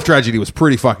 The Cliff tragedy was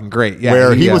pretty fucking great. Yeah,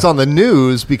 where he was on the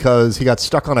news because he got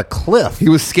stuck on a cliff. He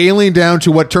was scaling down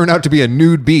to what turned out to be a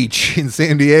nude beach in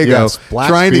San Diego, Yes, Black's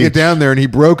trying to get Beach. down there, and he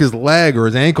broke his leg or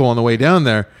his ankle on the way down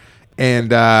there,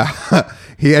 and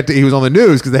he was on the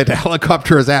news because they had to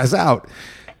helicopter his ass out.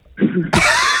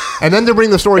 And then to bring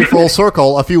the story full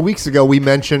circle, a few weeks ago we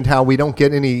mentioned how we don't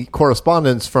get any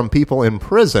correspondence from people in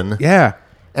prison. Yeah.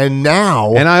 And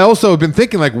now... And I also have been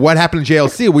thinking, like, what happened to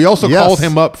JLC? We also Yes. called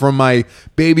him up from my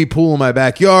baby pool in my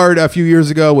backyard a few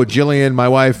years ago with Jillian, my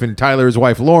wife, and Tyler's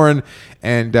wife, Lauren.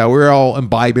 And we were all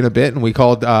imbibing a bit, and we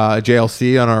called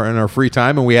JLC in our free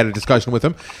time, and we had a discussion with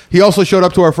him. He also showed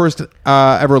up to our first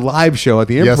ever live show at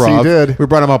the Improv. Yes, he did. We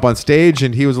brought him up on stage,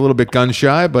 and he was a little bit gun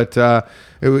shy, but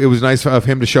it was nice of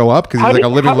him to show up because he's like a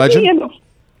living legend.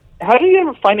 How did he end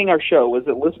up finding our show? Was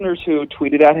it listeners who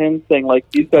tweeted at him saying, like,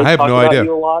 these guys I have talk no about idea.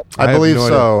 you a lot? I have believe no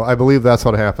so. I believe that's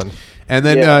what happened. And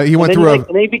then Yeah. he went and through then,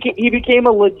 and he became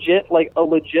a legit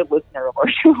listener of our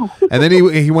show. and then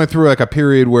he went through like a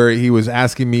period where he was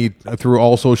asking me through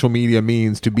all social media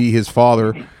means to be his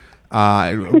father,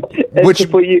 And which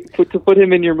to put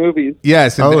him in your movies.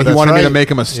 yes, and Oh, he that's wanted me to right. make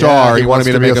him a star. Yeah, he he wanted wants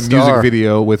me to to be make a a music star.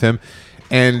 video with him.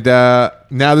 And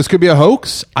now this could be a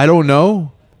hoax. I don't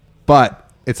know, but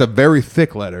it's a very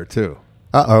thick letter too,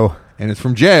 Uh-oh. and it's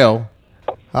from jail.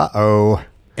 Uh-oh.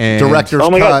 And Director's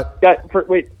Oh my cut. God!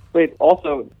 Wait.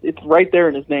 Also, it's right there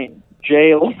in his name,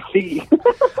 JLC.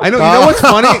 I know. You know what's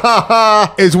funny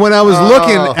is when I was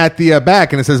looking at the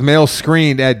back and it says male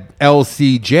screened at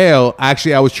LC jail.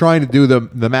 Actually, I was trying to do the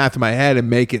math in my head and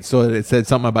make it so that it said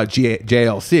something about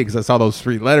JLC because I saw those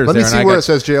three letters Let there. me see and where it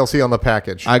says JLC on the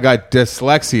package. I got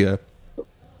dyslexia.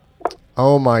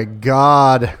 Oh, my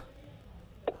God.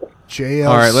 JLC.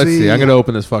 All right, let's see. I'm going to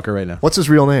open this fucker right now. What's his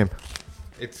real name?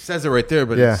 It says it right there,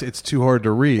 but Yeah. it's too hard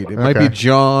to read. It might Okay. be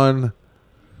John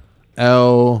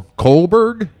L.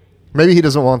 Kohlberg. Maybe he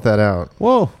doesn't want that out.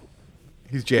 Whoa.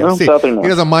 He's Well, JLC. probably He not.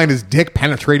 doesn't mind his dick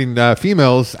penetrating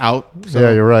females out. So.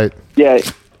 Yeah, you're right. yeah.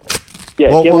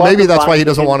 Well, get lots maybe of that's why he vines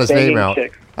doesn't of want his him name banging out.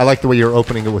 chicks. I like the way you're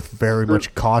opening it with very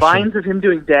much caution. Vines of him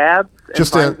doing dabs. And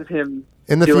Just vines of him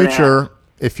in the doing future, ass.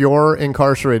 if you're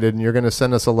incarcerated and you're going to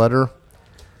send us a letter,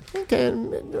 okay,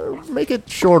 make it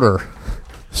shorter.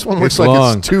 This one looks It's like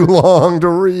long. it's too long to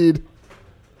read.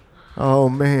 Oh,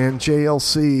 man,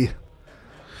 JLC.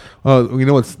 Oh, you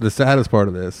know what's the saddest part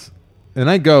of this? And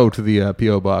I go to the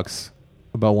P.O. Box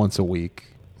about once a week.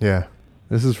 Yeah,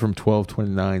 This is from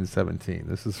 12/29/17.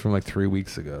 This is from like 3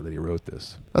 weeks ago that he wrote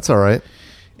this. that's all right.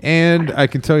 And I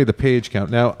can tell you the page count.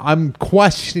 Now, I'm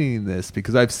questioning this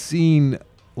because I've seen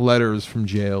letters from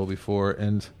jail before,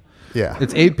 and Yeah.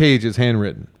 It's 8 pages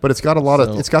handwritten. But it's got a lot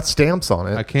So- of. It's got stamps on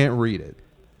it. I can't read it.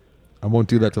 I won't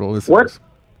do that to the listeners.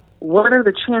 What are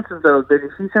the chances, though, that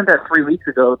if he sent that 3 weeks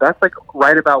ago, that's like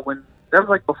right about when, that was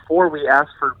like before we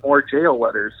asked for more jail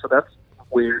letters, so that's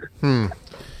weird.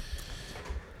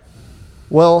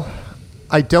 Well,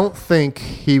 I don't think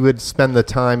he would spend the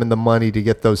time and the money to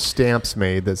get those stamps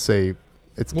made that say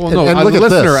it's. Well, no, and a look at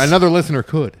listener, this. another listener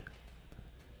could.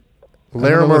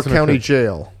 Larimer listener County could.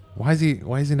 Jail, Why is he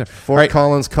not? Fort All right,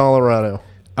 Collins, Colorado.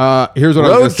 here's what I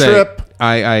Road was going to say. trip.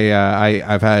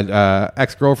 I've had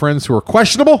ex-girlfriends who are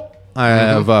questionable. I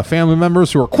have family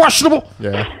members who are questionable.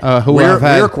 Yeah, Who we're have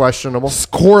had questionable.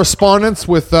 correspondence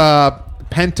with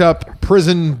pent-up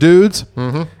prison dudes.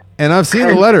 And I've seen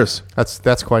the letters.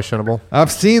 That's questionable.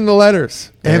 I've seen the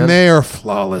letters, and And? they are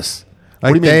flawless.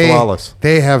 Like do you mean flawless?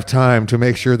 They have time to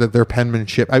make sure that their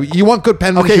penmanship. I mean, you want good Okay,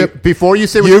 penmanship? before you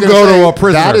say what You you're gonna go to say, a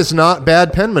prisoner. that is not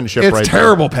bad penmanship. It's right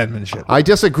terrible penmanship. There. I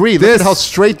disagree. Look This- at how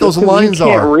straight those You lines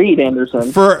can't are. read,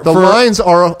 Anderson. For The lines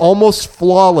are almost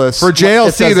flawless. for It's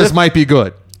JLC, as this if- might be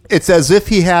good. It's as if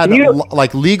he had You-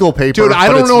 like legal paper. Dude, I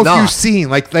but don't it's know if not. you've seen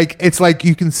like it's like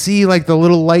you can see like the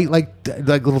little light like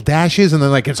little dashes, and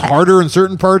then like it's harder in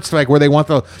certain parts like where they want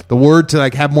the word to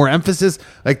like have more emphasis.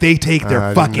 Like they take I their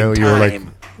didn't fucking know time. you were, like-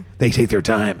 They take their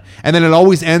time, and then it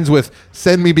always ends with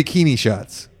 "send me bikini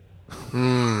shots."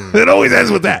 It always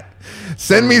ends with that.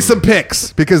 Send me some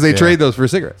pics because they trade those for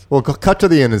cigarettes. Well, cut to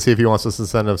the end and see if he wants us to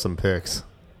send him some pics.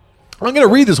 I'm going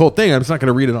to read this whole thing. I'm just not going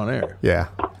to read it on air. Yeah,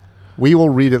 we will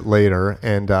read it later.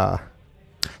 And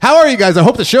How are you guys? I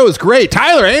hope the show is great.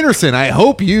 Tyler Anderson, I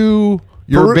hope your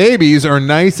Peru- babies are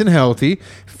nice and healthy.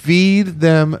 Feed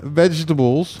them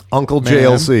vegetables. Uncle ma'am.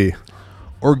 JLC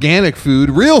Organic food,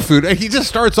 real food. He just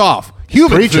starts off.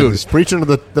 Human preaching. food. He's preaching to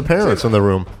the parents in the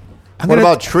room. What gonna-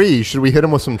 about tree? Should we hit him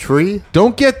with some tree?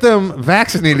 Don't get them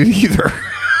vaccinated either.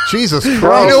 Jesus You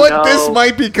Christ! know what? no. This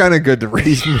might be kind of good to read.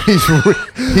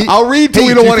 He- I'll read till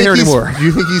we don't do you want to hear think anymore. Do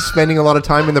you think he's spending a lot of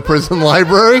time in the prison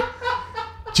library?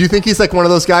 Do you think he's like one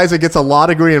of those guys that gets a law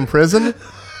degree in prison?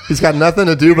 He's got nothing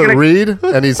to do but gonna- read,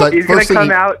 and he's like, He's gonna first thing come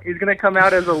he- out. He's gonna come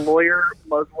out as a lawyer,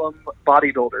 Muslim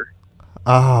bodybuilder.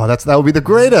 Oh, that would be the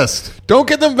greatest. Don't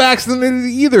get them vaccinated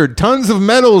either. Tons of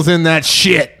metals in that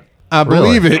shit. I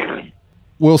Really? believe it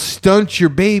will stunt your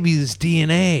baby's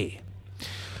DNA.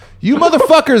 You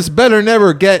motherfuckers better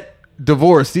never get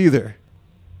divorced either.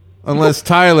 Unless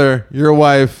Tyler, your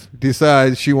wife,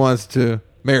 decides she wants to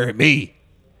marry me.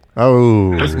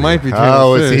 Oh, This might be Oh,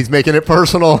 Taylor Swift. he's making it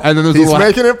personal. And then there's he's a lot-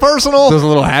 making it personal. There's a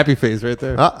little happy face right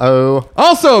there. Uh-oh.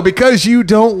 Also, because you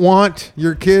don't want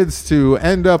your kids to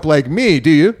end up like me, do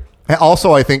you?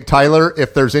 Also, I think, Tyler,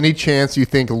 if there's any chance you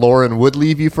think Lauren would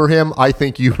leave you for him, I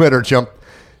think you better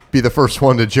be the first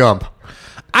one to jump.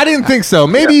 I didn't think so.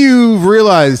 Maybe you've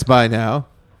realized by now.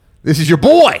 This is your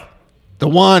boy, the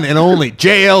one and only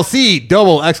JLC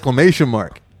double exclamation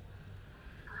mark.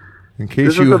 In case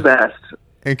This is the best.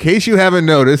 in case you haven't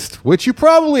noticed, which you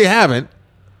probably haven't,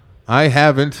 I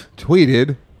haven't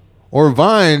tweeted or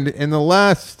vined in the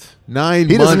last 9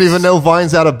 months. He doesn't even know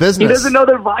Vine's out of business. He doesn't know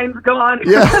that Vine's gone.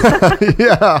 Yeah.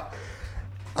 Yeah.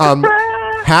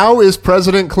 How is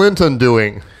President Clinton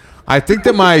doing? I think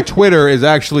that my Twitter is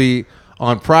actually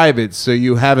on private, so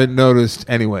you haven't noticed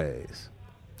anyways.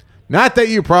 Not that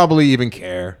you probably even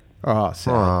care. Oh,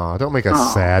 sad. Oh, don't make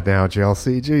us sad now,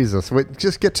 JLC. Jesus. Wait,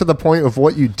 just get to the point of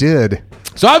what you did.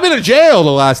 So I've been in jail the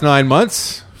last 9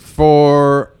 months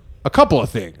for a couple of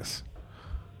things.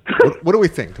 What do we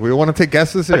think? Do we want to take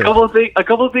guesses here? A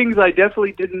couple of things I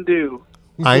definitely didn't do.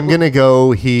 I'm going to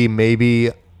go he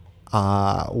maybe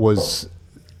was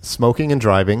smoking and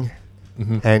driving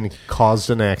and caused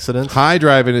an accident. High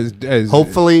driving is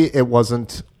Hopefully it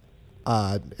wasn't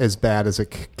as bad as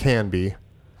it can be.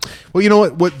 Well, you know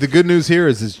what? What the good news here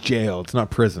is it's jail. It's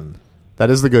not prison. That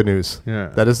is the good news. Yeah.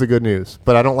 That is the good news.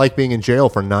 But I don't like being in jail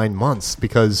for 9 months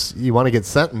because you want to get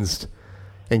sentenced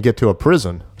and get to a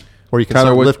prison where you can Tyler,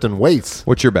 start lifting weights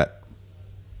What's your bet?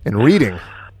 and reading.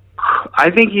 I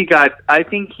think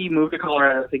he moved to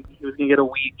Colorado. I think he was going to get a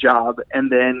weed job,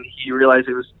 and then he realized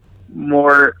it was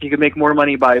more. He could make more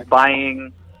money by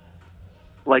buying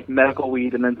like medical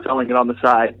weed and then selling it on the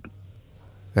side.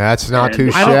 That's not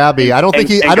And- too I don't- shabby. I don't think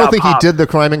he. and I don't got think he popped. did the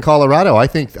crime in Colorado. I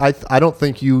think. I don't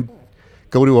think you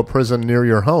go to a prison near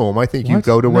your home. I think you What?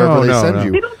 go to wherever No, they no, send no.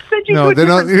 you. They don't send you. No, to a they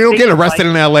don't. different You don't get state, arrested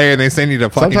like- in L.A. and they send you to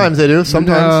fucking. Sometimes they do.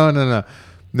 Sometimes.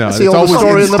 No. That's it's the oldest always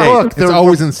story in in the state. book. It's They're-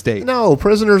 always in state. No,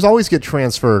 prisoners always get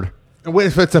transferred.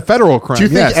 If it's a federal crime, Do you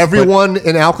think yes, but everyone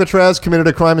in Alcatraz committed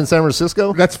a crime in San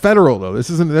Francisco? that's federal though? This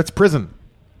isn't. That's prison.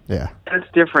 Yeah. That's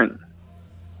different.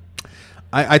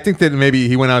 I think that maybe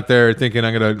he went out there thinking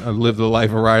I'm going to live the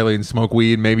life of Riley and smoke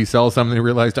weed, maybe sell something. He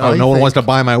realized, no one wants to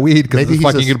buy my weed because Maybe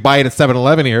you could buy it at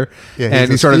 7-Eleven here. Yeah, and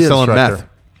he a started ski selling instructor. meth.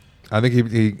 I think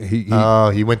he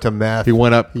he went to meth. he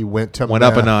went up. He went to went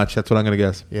up a meth. notch. That's what I'm going to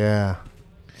guess. Yeah.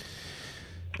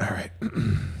 All right.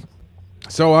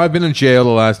 So I've been in jail the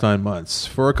last 9 months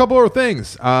for a couple of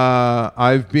things.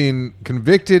 I've been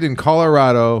convicted in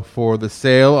Colorado for the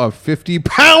sale of 50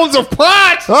 pounds of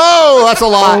pot. Oh, that's a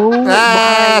lot. Oh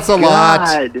That's a my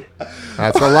lot. God.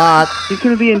 That's a lot. He's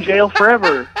going to be in jail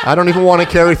forever. I don't even want to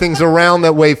carry things around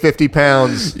that weigh 50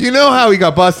 pounds. You know how he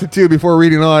got busted too before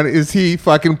reading on is he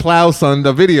fucking plow sunned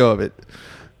a video of it.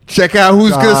 Check out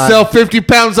who's going to God. sell 50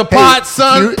 pounds of pot,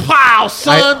 son. you- Plow,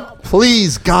 son.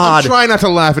 Please, I'm God. trying not to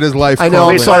laugh at his life. I know,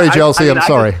 I'm crumbling. sorry, Chelsea, I'm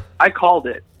sorry. I called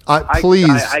it. Please.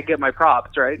 I get my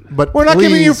props, right? But We're not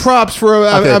giving you please- props for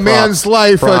Okay, a man's props.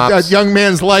 life, a Props. young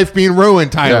man's life being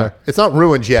ruined, Yeah. Tyler. It's not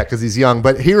ruined yet because he's young,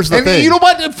 but here's the And thing. you know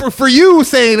what? For you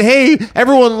saying, hey,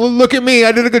 everyone, look at me.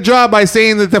 I did a good job by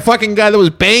saying that the fucking guy that was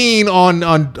banging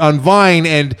on Vine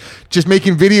and just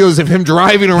making videos of him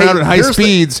driving around at high here's the-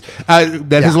 speeds,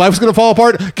 that his Yeah. life's going to fall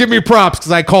apart. Give me props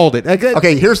because I called it.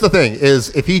 Okay, here's the thing: is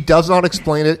if he does not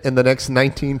explain it in the next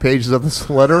 19 pages of this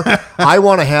letter, I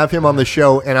want to have him on the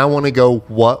show, and I want to go,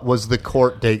 what was the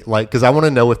court date like? Because I want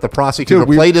to know if the prosecutor Dude,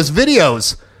 we- played his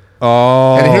videos.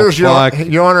 Oh, And here's fuck.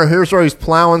 your Honor. Here's where he's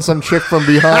plowing some chick from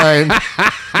behind,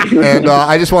 and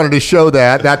I just wanted to show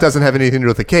that doesn't have anything to do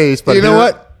with the case. But You know here-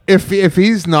 what? If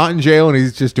he's not in jail and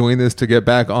he's just doing this to get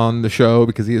back on the show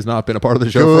because he has not been a part of the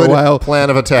show Good for a while, plan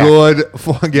of attack. Good.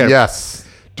 Yeah. Yes.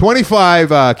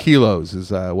 25 kilos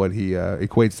is what he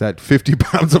equates that 50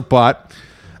 pounds of pot,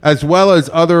 as well as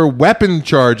other weapon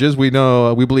charges. We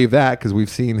believe that because we've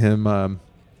seen him.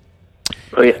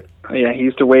 Oh yeah. He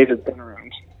used to wave his gun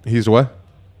around. He's what?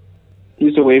 He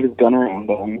used to wave his gun around.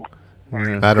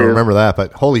 I don't remember that,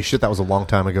 but holy shit, that was a long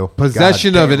time ago.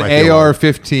 Possession God of an damn, I feel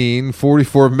AR-15,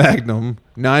 44 Magnum,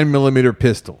 9mm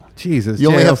pistol. Jesus, You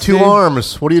only have JLC. 2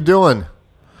 arms. What are you doing?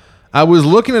 I was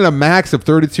looking at a max of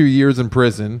 32 years in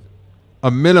prison, a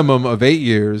minimum of 8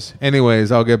 years. Anyways,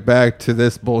 I'll get back to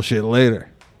this bullshit later.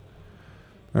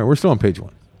 All right, we're still on page 1.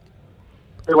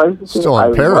 Still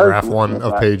on paragraph 1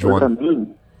 of page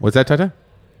 1. What's that, Tata?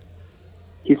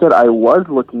 He said I was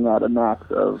looking at a max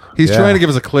of. He's Yeah. trying to give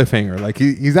us a cliffhanger. Like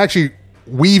he's actually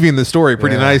weaving the story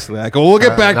pretty Yeah. nicely. Like, we'll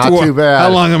get back not to too bad. how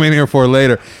long I'm in here for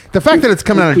later. The fact that it's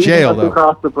coming out of jail, though.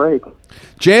 Across the break.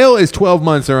 Jail is 12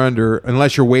 months or under,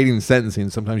 unless you're waiting sentencing.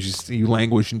 Sometimes you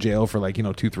languish in jail for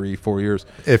 2, 3, 4 years.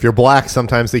 If you're black,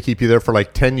 sometimes they keep you there for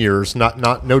 10 years.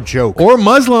 No joke. Or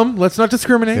Muslim. Let's not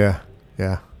discriminate.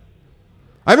 Yeah.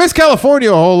 I miss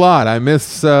California a whole lot. I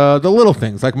miss the little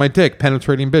things, like my dick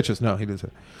penetrating bitches. No, he didn't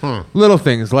say. Little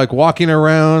things like walking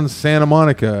around Santa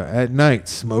Monica at night,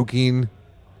 smoking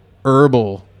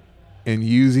herbal, and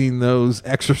using those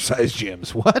exercise gyms.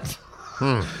 What?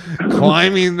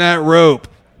 Climbing that rope,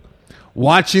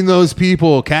 watching those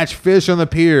people catch fish on the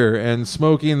pier and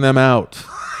smoking them out.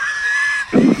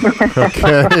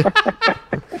 Okay.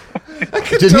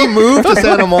 Did he move to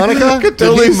Santa Monica? Did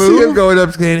Totally he see him move? going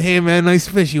up saying, "Hey man, nice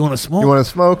fish. You want to smoke? You want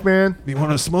to smoke, man? You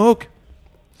want to smoke?"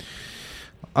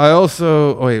 I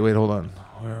also. Oh, wait, hold on.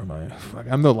 Where am I? Fuck,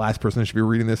 I'm the last person that should be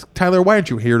reading this. Tyler, why aren't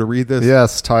you here to read this?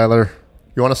 Yes, Tyler.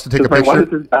 You want us to take a Like, what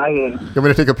picture? is this guy in? You want me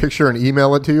to take a picture and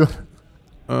email it to you?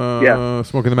 Yeah.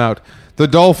 Smoking them out. The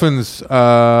Dolphins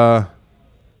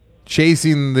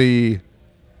chasing the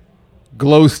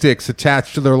glow sticks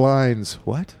attached to their lines.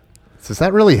 What? Does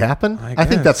that really happen? I think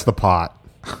guess. that's the pot.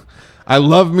 I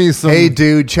love me some. Hey,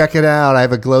 dude, check it out. I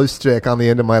have a glow stick on the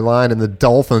end of my line, and the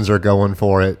Dolphins are going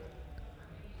for it.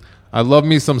 I love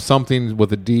me some something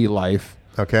with a D. Life.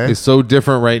 Okay. It's so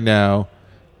different right now.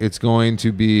 It's going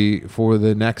to be for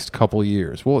the next couple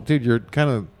years. Well, dude, you're kind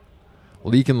of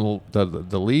leaking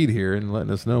the lead here and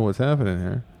letting us know what's happening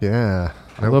here. Yeah.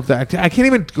 I love that. I can't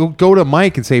even go to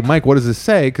Mike and say, Mike, what does this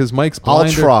say? Because Mike's I'll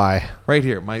blind. try. Right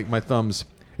here, my thumbs.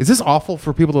 Is this awful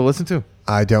for people to listen to?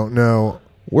 I don't know.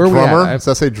 Where are we drummer? at? Does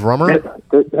that say drummer? It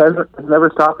has never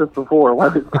stopped us before. Why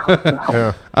did it stop now?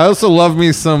 Yeah. I also love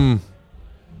me some.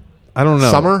 I don't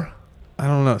know. Summer? I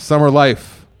don't know. Summer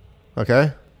life.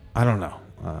 Okay. I don't know.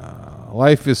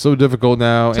 Life is so difficult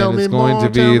now, Tell and me it's going more, to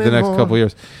be tell me the next more. couple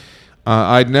years.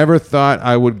 I'd never thought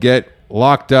I would get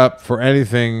locked up for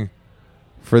anything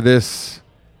for this,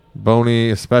 Boney,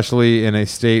 especially in a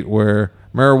state where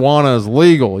marijuana is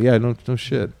legal. Yeah, no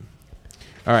shit.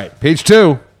 All right, page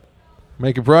 2.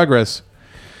 Making progress.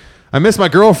 I miss my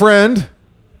girlfriend.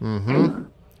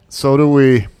 So do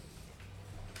we.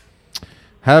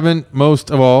 Haven't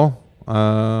most of all.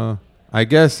 I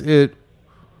guess it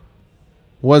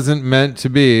wasn't meant to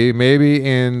be. Maybe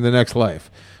in the next life.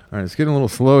 All right, it's getting a little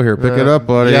slow here. Pick it up,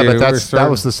 buddy. Yeah, but that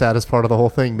was the saddest part of the whole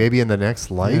thing. Maybe in the next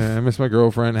life. Yeah, I miss my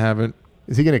girlfriend. Haven't.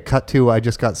 Is he going to cut to I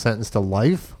just got sentenced to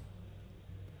life?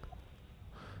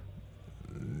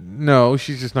 No,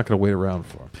 she's just not going to wait around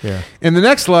for him. Yeah. In the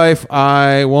next life,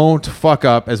 I won't fuck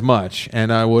up as much,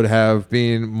 and I would have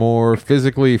been more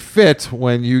physically fit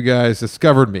when you guys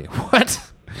discovered me.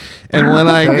 What? And when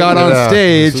I got on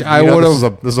stage, I would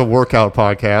have. This is a workout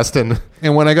podcast,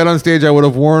 and when I got on stage, I would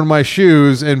have worn my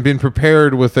shoes and been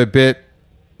prepared with a bit.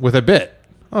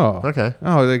 Oh, okay.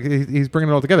 Oh, like he's bringing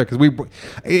it all together because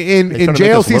in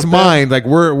JLC's mind, like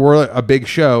we're a big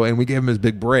show, and we gave him his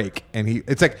big break, and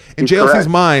it's like in JLC's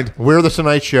mind, we're the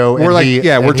Tonight Show. We're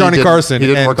we're Johnny Carson. He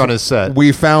didn't work on his set.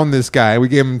 We found this guy. We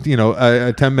gave him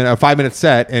a 5-minute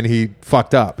set, and he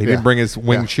fucked up. He didn't bring his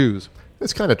winged shoes.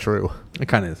 It's kind of true. It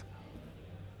kind of is.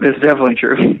 It's definitely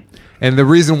true. And the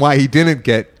reason why he didn't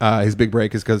get his big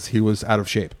break is because he was out of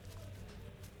shape.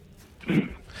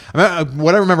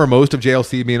 What I remember most of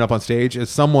JLC being up on stage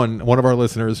is one of our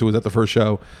listeners who was at the first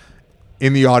show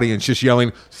in the audience just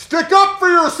yelling, "Stick up for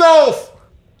yourself!"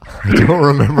 I don't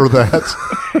remember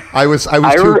that. I was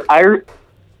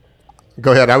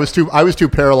Go ahead. I was too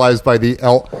paralyzed by the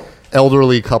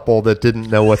elderly couple that didn't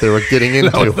know what they were getting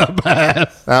into. That was the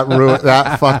best.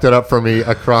 That fucked it up for me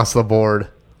across the board.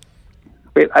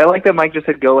 Wait, I like that Mike just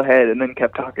said go ahead and then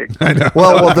kept talking. I know.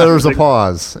 Well, there was a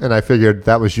pause, and I figured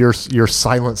that was your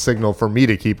silent signal for me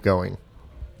to keep going.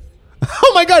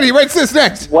 Oh my God, he writes this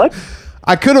next. What?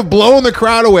 I could have blown the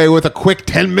crowd away with a quick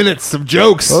 10 minutes of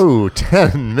jokes. Oh,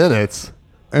 10 minutes.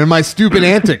 And my stupid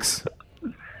antics.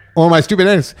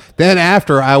 Then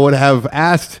after, I would have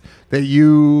asked that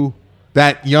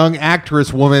young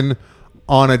actress woman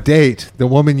on a date, the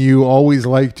woman you always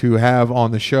like to have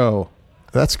on the show.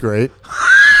 That's great.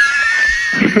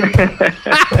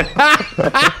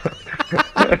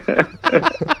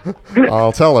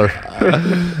 I'll tell her.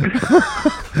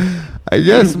 I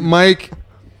guess, Mike.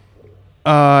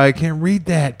 I can't read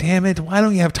that. Damn it. Why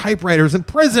don't you have typewriters in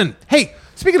prison? Hey,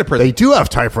 speaking of prison. They do have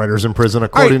typewriters in prison,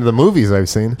 according to the movies I've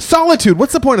seen. Solitude.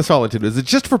 What's the point of solitude? Is it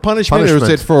just for punishment. Or is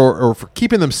it for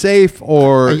keeping them safe,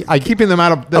 or keeping them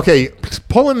out of...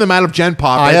 pulling them out of general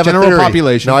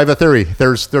population? No, I have a theory.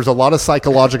 There's a lot of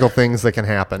psychological things that can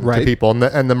happen to people,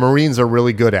 and the Marines are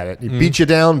really good at it. You beat you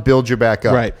down, build you back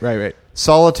up. Right.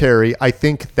 Solitary, I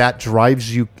think that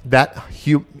drives you...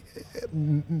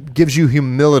 gives you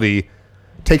humility,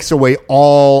 takes away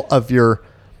all of your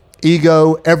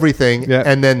ego, everything,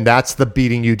 and then that's the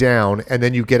beating you down, and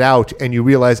then you get out and you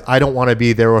realize I don't want to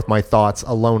be there with my thoughts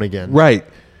alone again. Right,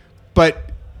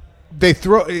 but it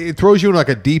throws you in like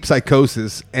a deep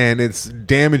psychosis, and it's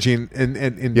damaging,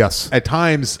 and yes, at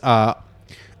times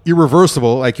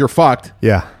irreversible. Like you're fucked.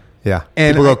 Yeah.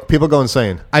 And people go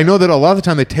insane. I know that a lot of the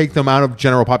time they take them out of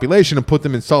general population and put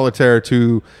them in solitaire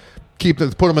to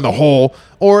put them in the hole,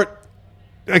 or.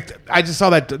 I just saw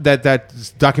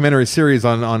that documentary series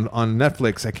on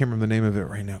Netflix. I can't remember the name of it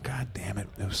right now. God damn it.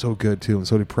 It was so good, too, and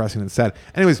so depressing and sad.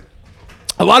 Anyways,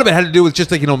 a lot of it had to do with just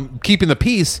keeping the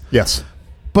peace. Yes.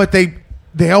 But they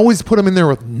always put them in there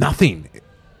with nothing.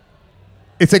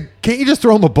 It's like, can't you just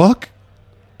throw them a book?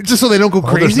 Just so they don't go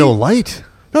crazy? There's no light.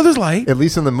 No, there's light. At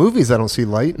least in the movies, I don't see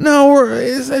light. No,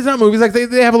 it's not movies. Like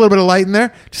they have a little bit of light in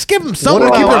there. Just give them something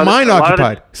to keep their mind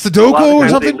occupied. Sudoku or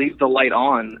something? They leave the light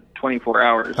on 24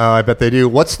 hours. Oh, I bet they do.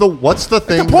 What's the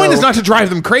thing? The point is not to drive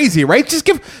them crazy, right? Just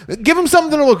give them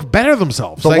something to look better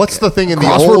themselves. So what's the thing in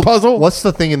the old puzzle? What's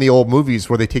the thing in the old movies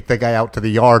where they take the guy out to the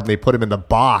yard and they put him in the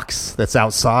box that's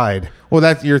outside?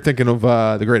 Well, you're thinking of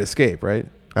The Great Escape, right?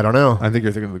 I don't know. I think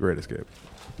you're thinking of The Great Escape.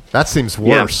 That seems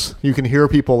worse. Yeah. You can hear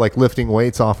people lifting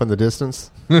weights off in the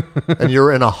distance, and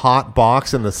you're in a hot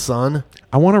box in the sun.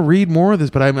 I want to read more of this,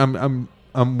 but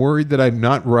I'm worried that I'm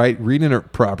not reading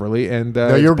it properly, and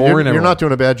no, you're not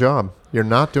doing a bad job. You're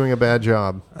not doing a bad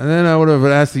job. And then I would have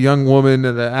asked the young woman,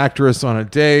 the actress, on a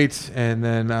date, and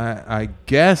then I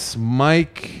guess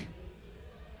Mike.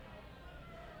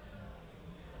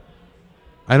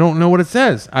 I don't know what it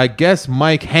says. I guess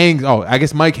Mike hangs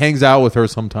out with her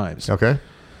sometimes. Okay.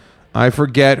 I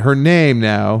forget her name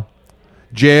now.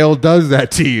 Jail does that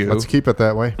to you. Let's keep it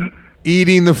that way.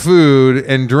 Eating the food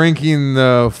and drinking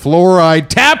the fluoride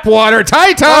tap water.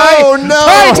 Tai-tai! Oh, no!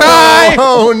 Tai-tai!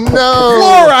 Oh,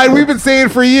 no! Fluoride! We've been saying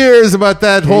for years about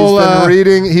that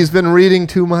He's been reading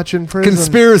too much in prison.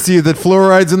 Conspiracy that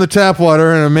fluoride's in the tap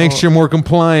water and it makes you more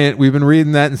compliant. We've been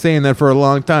reading that and saying that for a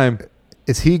long time.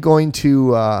 Is he going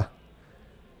to...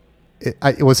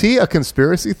 was he a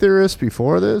conspiracy theorist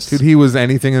before this? Dude, he was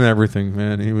anything and everything,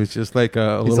 man. He was just like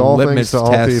a little litmus test.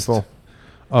 All people.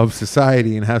 of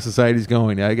society and how society's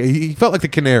going. He felt like the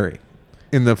canary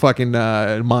in the fucking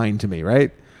mine to me,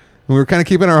 right? We were kind of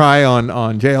keeping our eye on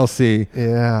JLC.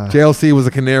 Yeah. JLC was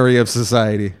a canary of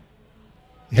society.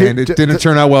 And it didn't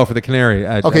turn out well for the canary.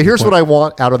 Okay, here's what I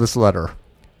want out of this letter.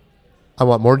 I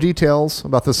want more details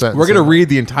about the sentence. We're going to read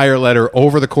the entire letter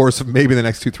over the course of maybe the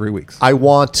next 2-3 weeks. I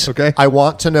want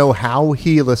to know how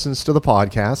he listens to the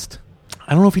podcast.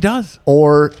 I don't know if he does.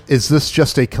 Or is this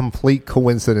just a complete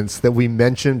coincidence that we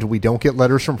mentioned we don't get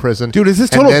letters from prison? Dude, is this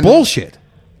total bullshit?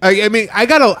 I mean, I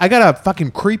got a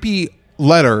fucking creepy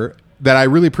letter that I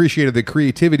really appreciated the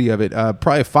creativity of it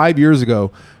probably 5 years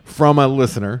ago from a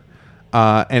listener.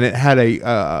 And it had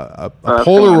a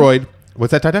Polaroid.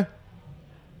 What's that, Tata?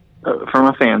 From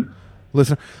a fan.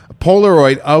 Listen, a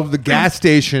Polaroid of the gas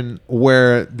station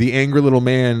where the angry little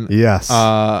man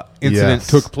incident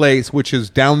took place, which is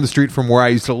down the street from where I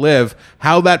used to live.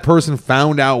 How that person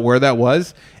found out where that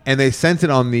was, and they sent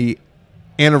it on the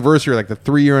anniversary, like the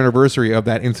 3-year anniversary of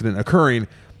that incident occurring,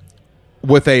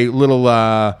 with a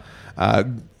little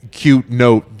cute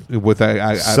note with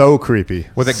a so creepy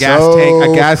with a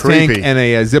gas tank and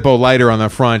a Zippo lighter on the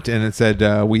front, and it said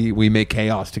we make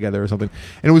chaos together or something,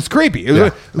 and it was creepy. It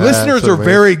was listeners are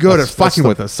very good at fucking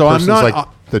with us, so I'm not like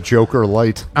the Joker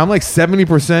light. I'm like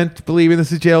 70% believing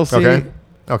this is JLC.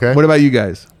 Okay. What about you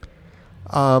guys?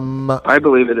 I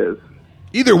believe it is.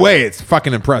 Either way, it's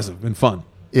fucking impressive and fun.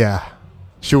 Yeah.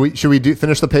 Should we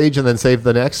finish the page and then save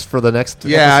the next for the next?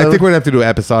 Yeah, episode? I think we're gonna have to do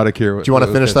episodic here. Do you want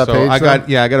to finish that page? I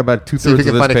got about 2/3 See if we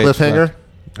can of find a this page cliffhanger.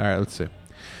 left. All right, let's see.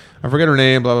 I forget her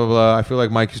name. Blah blah blah. I feel like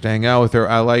Mike used to hang out with her.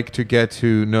 I like to get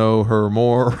to know her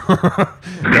more.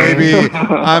 Maybe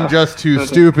I'm just too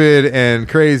stupid and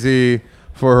crazy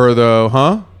for her, though,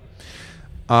 huh?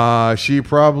 She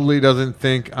probably doesn't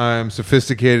think I'm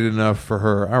sophisticated enough for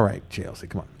her. All right, Chelsea,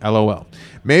 come on. LOL.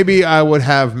 Maybe I would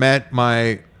have met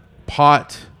my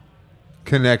pot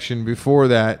connection before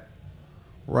that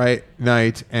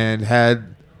night and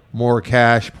had more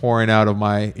cash pouring out of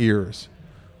my ears.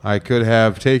 I could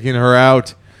have taken her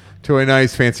out to a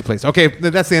nice fancy place. Okay,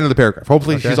 that's the end of the paragraph.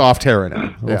 Hopefully she's off Tara now.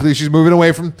 Hopefully she's moving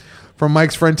away from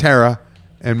Mike's friend Tara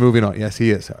and moving on. Yes,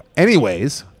 he is.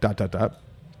 Anyways, ...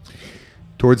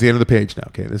 Towards the end of the page now.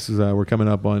 Okay, this is we're coming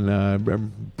up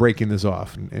on breaking this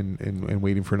off and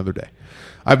waiting for another day.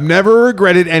 I've never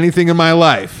regretted anything in my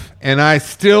life, and I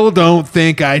still don't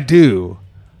think I do.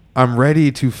 I'm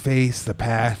ready to face the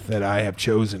path that I have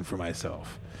chosen for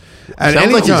myself. At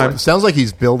any time, sounds like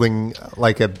he's building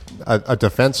like a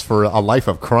defense for a life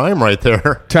of crime right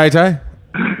there. Tai,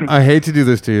 I hate to do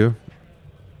this to you,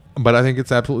 but I think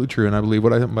it's absolutely true, and I believe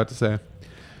what I'm about to say.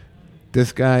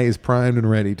 This guy is primed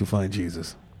and ready to find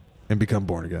Jesus and become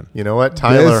born again. You know what,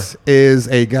 Tyler? This is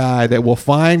a guy that will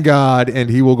find God, and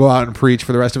he will go out and preach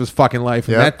for the rest of his fucking life.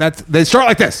 And they start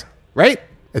like this, right?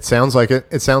 It sounds like it.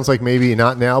 It sounds like maybe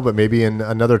not now, but maybe in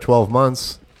another 12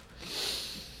 months.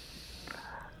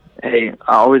 Hey,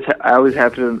 I always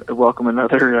have to welcome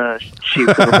another sheep.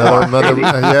 Welcome.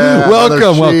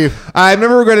 I've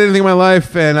never regretted anything in my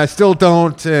life, and I still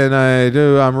don't, and I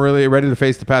do. I'm really ready to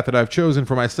face the path that I've chosen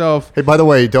for myself. Hey, by the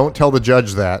way, don't tell the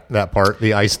judge that part.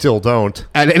 The I still don't.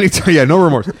 At any time, no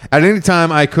remorse. At any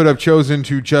time, I could have chosen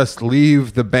to just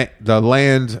leave the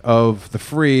land of the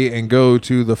free and go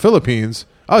to the Philippines.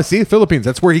 Oh, see, Philippines.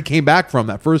 That's where he came back from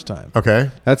that first time. Okay,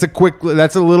 that's a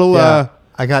little. Yeah.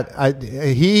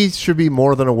 He should be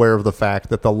more than aware of the fact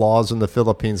that the laws in the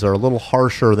Philippines are a little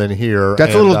harsher than here.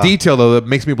 That's a little detail though that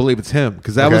makes me believe it's him,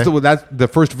 because that was the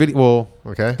first video. Well,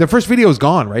 the first video is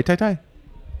gone, right, Tai?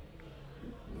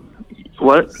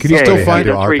 What? Can you still find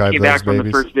it? That's where he came back from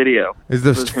the first video. Is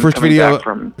the first video?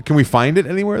 Can we find it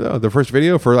anywhere though? The first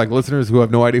video for like listeners who have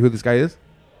no idea who this guy is.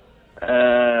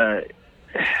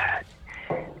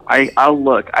 I'll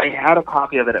look. I had a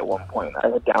copy of it at one point. I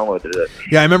had downloaded it.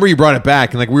 Yeah, I remember you brought it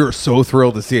back, and like we were so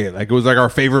thrilled to see it. Like it was like our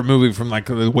favorite movie from like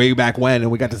way back when, and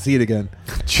we got to see it again.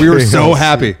 We were so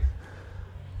happy.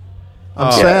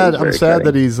 I'm sad. I'm sad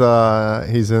that he's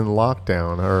in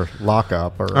lockdown or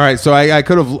lockup. All right, so I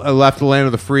could have left the land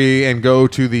of the free and go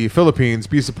to the Philippines,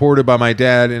 be supported by my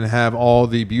dad, and have all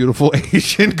the beautiful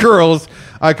Asian girls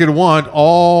I could want,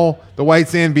 all the white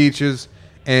sand beaches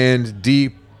and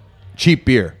cheap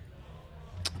beer.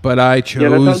 But I chose. Yeah,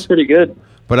 that sounds pretty good.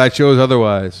 But I chose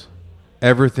otherwise.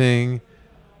 Everything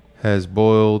has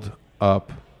boiled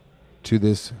up to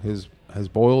this.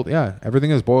 Everything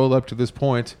has boiled up to this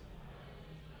point.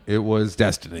 It was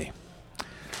destiny.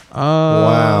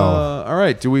 Wow. All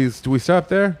right. Do we stop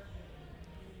there?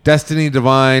 Destiny,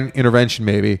 divine intervention,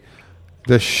 maybe.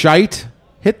 The shite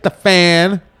hit the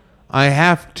fan. I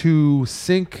have to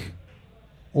sink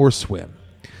or swim.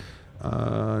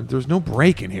 There's no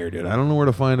break in here, dude. I don't know where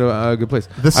to find a good place.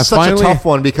 This is such a tough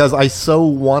one because I so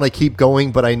want to keep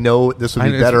going, but I know this would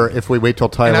be better if we wait till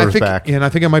Tyler's back. And I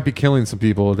think I might be killing some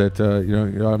people that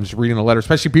I'm just reading a letter,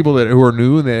 especially people who are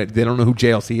new and they don't know who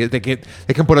JLC is. They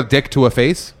can put a dick to a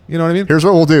face. You know what I mean? Here's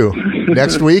what we'll do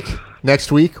next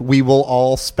week. We will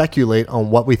all speculate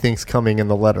on what we think's coming in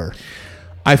the letter.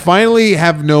 I finally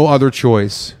have no other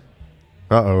choice.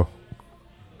 Uh-oh.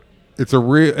 It's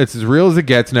as real as it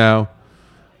gets now.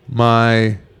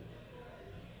 My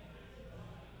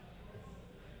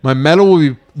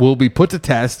mettle will be put to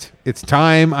test. It's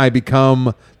time I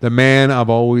become the man I've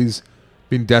always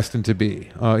been destined to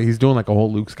be. He's doing like a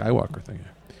whole Luke Skywalker thing.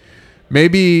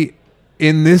 Maybe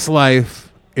in this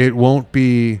life it won't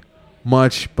be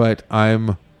much, but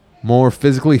I'm more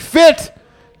physically fit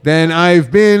than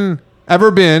I've ever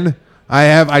been.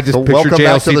 I just So picture welcome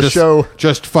back to JLC the show.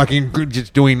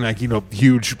 just doing like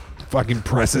huge fucking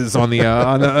presses on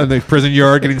the prison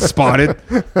yard, getting spotted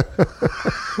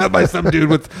by some dude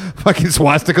with fucking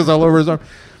swastikas all over his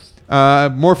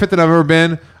arm. More fit than I've ever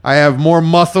been. I have more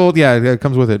muscle. Yeah, it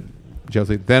comes with it,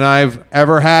 Chelsea. Than I've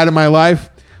ever had in my life.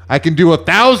 I can do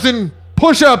 1,000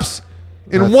 push-ups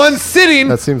in one sitting.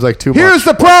 That seems like too much. Here's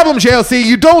the problem, JLC.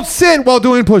 You don't sit while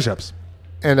doing push-ups.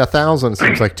 And 1,000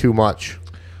 seems like too much.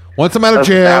 Once I'm out of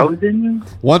jail,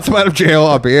 1,000?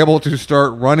 I'll be able to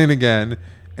start running again,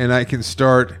 and I can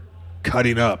start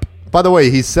cutting up. By the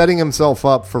way, he's setting himself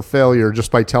up for failure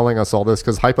just by telling us all this,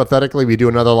 because hypothetically, we do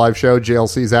another live show,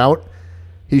 JLC's out,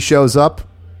 he shows up.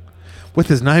 With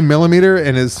his 9mm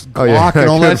and his Glock and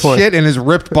all Good that point. shit and his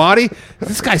ripped body.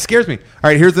 This guy scares me. All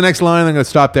right, here's the next line. I'm going to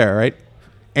stop there, all right?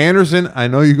 Anderson, I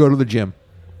know you go to the gym.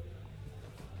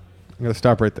 I'm going to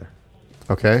stop right there.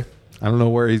 Okay. I don't know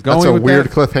where he's going. That's a with weird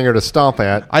that. cliffhanger to stop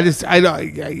at. I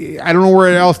don't know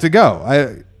where else to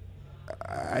go.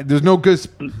 There's no good.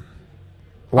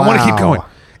 Wow. I want to keep going.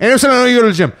 Anderson, I know you go to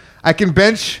the gym. I can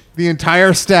bench the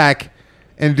entire stack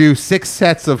and do 6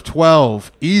 sets of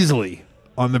 12 easily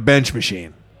on the bench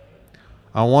machine.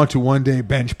 I want to one day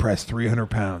bench press 300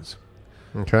 pounds.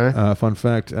 Okay. Fun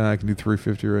fact, I can do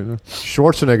 350 right now.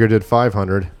 Schwarzenegger did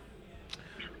 500.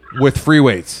 With free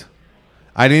weights.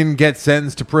 I didn't get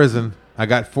sentenced to prison. I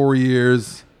got 4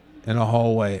 years in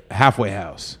a halfway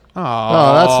house.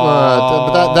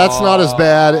 Oh, that's not as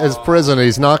bad as prison.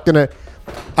 He's not going to.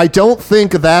 I don't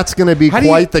think that's going to be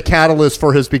quite the catalyst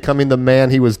for his becoming the man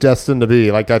he was destined to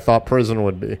be, like I thought prison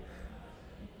would be.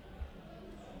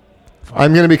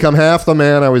 I'm going to become half the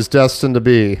man I was destined to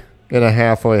be in a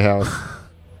halfway house.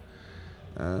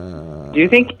 Do you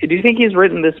think he's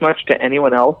written this much to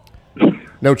anyone else?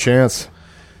 No chance.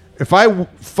 If I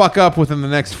fuck up within the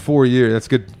next 4 years, that's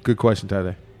good question,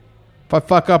 Tyler. If I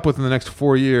fuck up within the next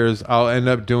 4 years, I'll end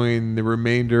up doing the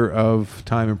remainder of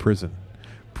time in prison.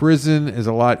 Prison is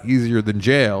a lot easier than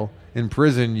jail. In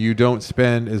prison, you don't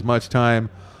spend as much time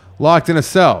locked in a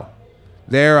cell.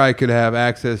 There, I could have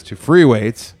access to free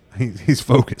weights. He's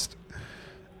focused.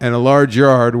 And a large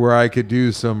yard where I could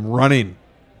do some running.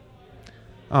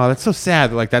 Oh, that's so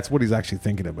sad. Like, that's what he's actually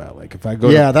thinking about. Like, if I go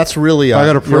that's really if I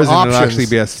go to prison, your it'll actually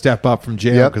be a step up from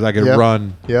jail because I could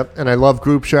run. Yep, and I love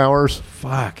group showers.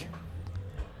 Fuck.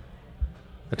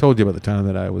 I told you about the time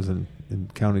that I was in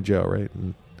county jail, right?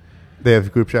 And They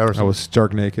have group showers. I was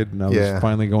stark naked, and I was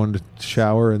finally going to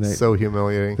shower, and so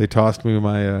humiliating. They tossed me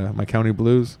my county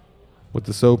blues with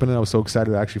the soap in it. I was so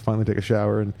excited to actually finally take a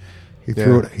shower, and he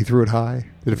threw it high.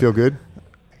 Did it feel good?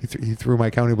 He threw my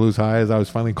county blues high as I was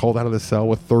finally called out of the cell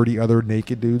with 30 other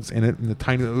naked dudes in it,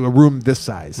 in a room this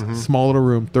size, small little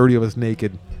room, 30 of us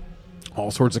naked,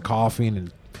 all sorts of coughing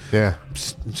and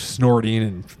snorting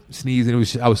and sneezing.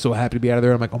 I was so happy to be out of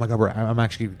there. I'm like, oh my God, I'm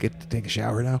actually going to get to take a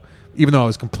shower now, even though I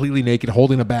was completely naked,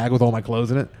 holding a bag with all my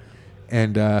clothes in it.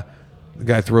 And the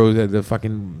guy throws the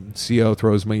fucking CO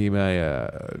throws me my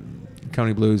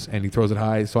county blues, and he throws it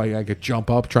high, so I could jump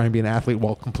up, try and be an athlete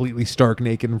while completely stark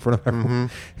naked in front of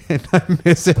everyone, and I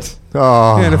miss it.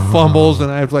 And it fumbles, and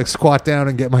I have to like squat down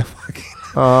and get my fucking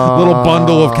little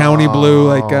bundle of county blue.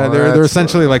 Like they're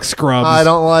essentially like scrubs. I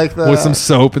don't like that. With some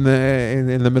soap in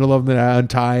the middle of them that I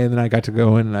untie, and then I got to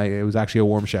go in, and it was actually a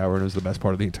warm shower, and it was the best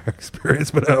part of the entire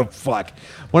experience. But oh fuck,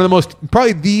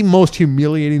 probably the most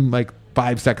humiliating like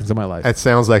 5 seconds of my life. It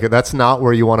sounds like it. That's not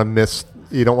where you want to miss.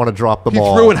 You don't want to drop the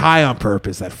ball. He threw it high on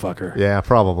purpose, that fucker. Yeah,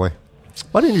 probably.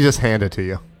 Why didn't you just hand it to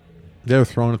you? They were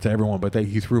throwing it to everyone, but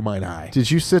he threw mine high.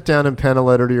 Did you sit down and pen a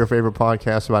letter to your favorite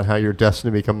podcast about how you're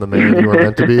destined to become the man you were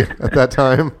meant to be at that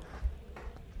time?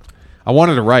 I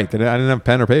wanted to write. I didn't have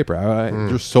pen or paper.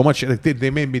 There's so much. Like, they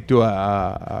made me do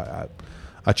a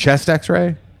chest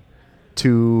X-ray.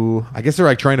 to. I guess they're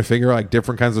like trying to figure out like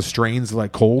different kinds of strains,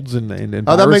 like colds and Oh,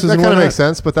 that viruses and kind of whatnot. makes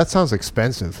sense, but that sounds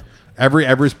expensive. Every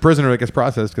prisoner that gets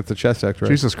processed gets a chest X-ray.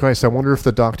 Jesus Christ! I wonder if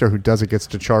the doctor who does it gets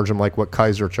to charge him like what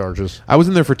Kaiser charges. I was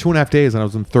in there for 2.5 days, and I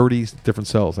was in 30 different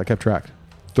cells. I kept track.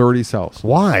 30 cells.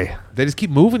 Why? They just keep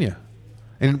moving you.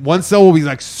 And one cell will be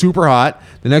like super hot.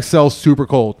 The next cell's super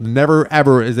cold. Never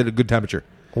ever is it a good temperature.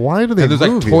 Why do they? And there's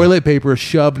like move you? toilet paper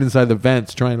shoved inside the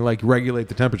vents trying to like regulate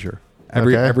the temperature.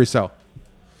 Every cell.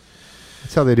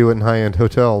 That's how they do it in high-end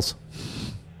hotels.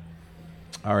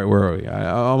 All right, where are we?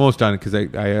 I'm almost done because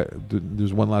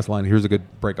there's one last line. Here's a good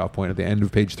break-off point at the end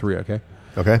of page 3, okay?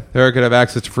 Okay. There I could have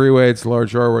access to free weights,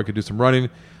 large yard where I could do some running.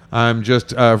 I'm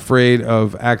just afraid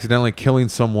of accidentally killing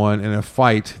someone in a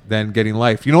fight than getting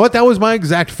life. You know what? That was my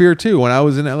exact fear, too, when I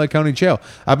was in LA County Jail.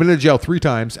 I've been to jail 3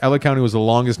 times. LA County was the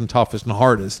longest and toughest and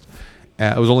hardest.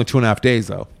 It was only 2.5 days,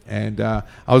 though. And I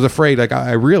was afraid. Like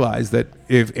I realized that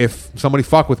if somebody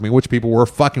fucked with me, which people were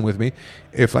fucking with me,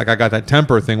 if like I got that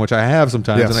temper thing, which I have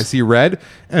sometimes, Yes. and I see red,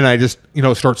 and I just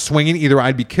start swinging, either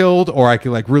I'd be killed or I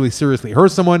could like really seriously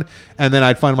hurt someone, and then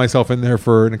I'd find myself in there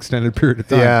for an extended period of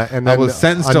time. Yeah, and I then was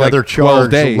sentenced to another like 12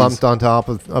 charge days. lumped on top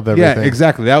of everything. Yeah,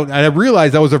 exactly. I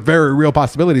realized that was a very real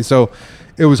possibility. So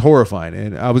it was horrifying,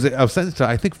 and I was sentenced to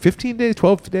I think 15 days,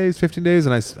 12 days, 15 days,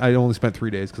 and I only spent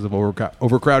 3 days because of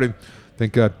overcrowding.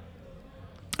 Thank God.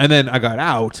 And then I got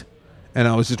out, and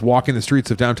I was just walking the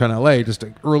streets of downtown LA just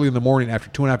like early in the morning after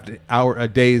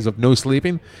 2.5 days of no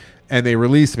sleeping, and they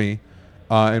released me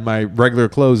in my regular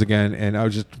clothes again, and I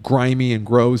was just grimy and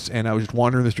gross, and I was just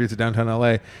wandering the streets of downtown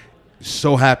LA.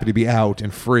 So happy to be out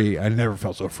and free. I never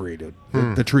felt so free, dude.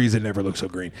 The trees had never looked so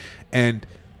green. And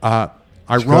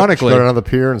ironically, go down to the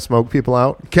pier and smoke people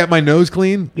out. kept my nose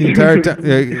clean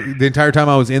the entire time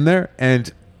I was in there,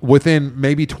 and within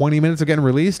maybe 20 minutes of getting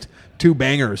released, 2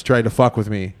 bangers tried to fuck with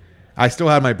me. I still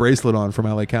had my bracelet on from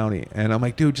LA County, and I'm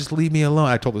like, dude, just leave me alone.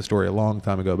 I told the story a long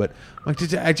time ago, but I'm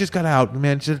like, I just got out,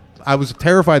 man. I was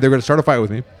terrified they were going to start a fight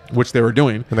with me, which they were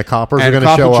doing, And the coppers are and going the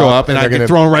to cops would show up, up, and they're I'd get gonna-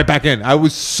 thrown right back in. I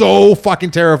was so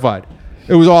fucking terrified.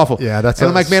 It was awful. Yeah, that's and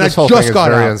I'm like, man, I this whole thing just is got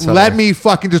very out. unsettling. Let me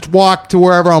fucking just walk to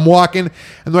wherever I'm walking.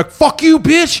 And they're like, fuck you,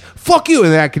 bitch. Fuck you.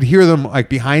 And then I could hear them like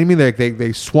behind me.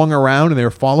 They swung around and they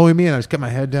were following me. And I just kept my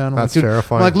head down. I'm That's like, dude,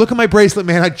 terrifying. I'm like, look at my bracelet,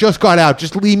 man. I just got out.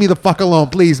 Just leave me the fuck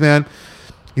alone, please, man.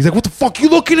 He's like, what the fuck you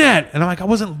looking at? And I'm like, I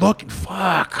wasn't looking.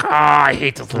 Fuck. I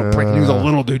hate this little prick. And he was a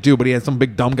little dude too, but he had some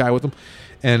big dumb guy with him.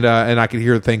 And I could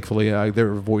hear, thankfully,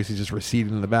 their voices just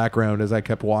receding in the background as I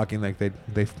kept walking. Like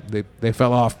they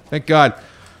fell off. Thank God.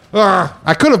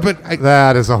 I could have been.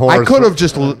 That is a horror. I could have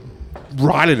just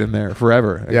rotted in there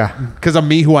forever. Yeah. Because I'm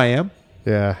me who I am.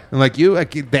 Yeah. And like you, like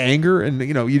the anger, and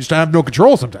you just have no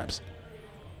control sometimes.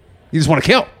 You just want to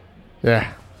kill.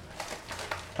 Yeah.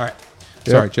 All right.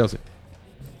 Sorry, Chelsea.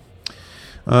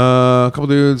 A couple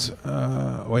dudes.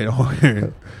 Wait.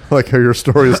 I like how your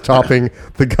story is topping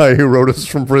the guy who wrote us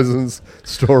from prison's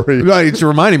story. No, it's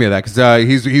reminding me of that because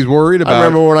he's worried about. I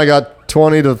remember when I got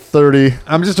 20 to 30.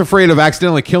 I'm just afraid of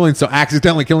accidentally killing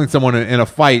someone in a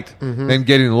fight than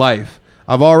getting life.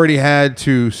 I've already had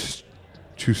to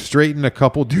straighten a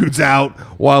couple dudes out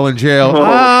while in jail.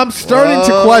 I'm starting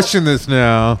to question this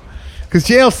now. Because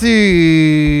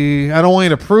JLC, I don't want you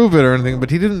to prove it or anything, but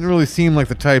he didn't really seem like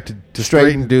the type to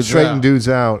straighten dudes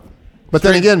out. But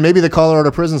then again, maybe the Colorado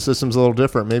prison system's a little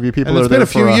different. Maybe people And are it's there been a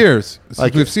few for years since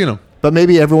like- we've seen him. But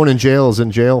maybe everyone in jail is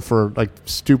in jail for like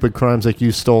stupid crimes, like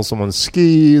you stole someone's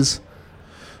skis.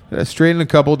 Straighten a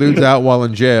couple dudes out while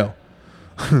in jail.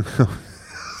 You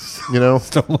know.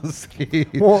 Stolen skis.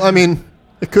 Well, I mean,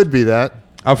 it could be that.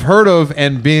 I've heard of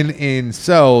and been in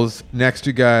cells next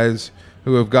to guys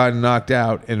who have gotten knocked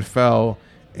out and fell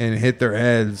and hit their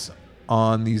heads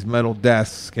on these metal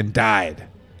desks and died.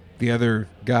 The other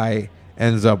guy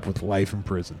ends up with life in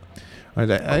prison. I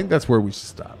think that's where we should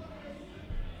stop.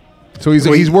 So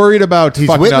he's worried about He's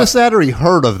fucking witnessed up. that, or he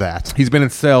heard of that. He's been in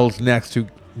cells next to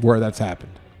where that's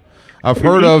happened. I've Is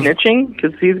heard he of. snitching?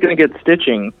 Because he's going to get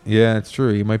stitching. Yeah, it's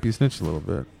true. He might be snitching a little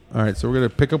bit. All right, so we're gonna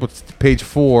pick up with page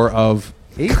 4 of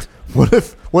 8. What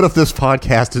if this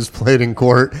podcast is played in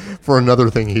court for another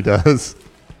thing he does?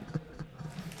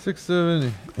 6,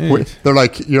 7, 8. They're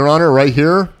like, Your Honor, right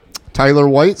here, Tyler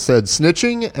White said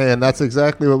snitching, and that's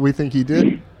exactly what we think he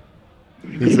did.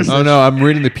 He's a Oh no, I'm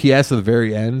reading the PS at the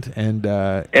very end, and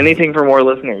Anything for more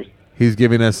listeners. he's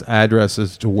giving us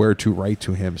addresses to where to write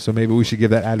to him. So maybe we should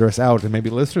give that address out, and maybe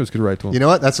listeners could write to him. You know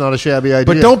what? That's not a shabby idea.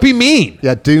 But don't be mean.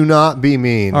 Yeah, do not be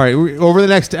mean. All right, over the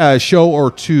next show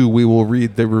or two, we will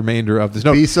read the remainder of this.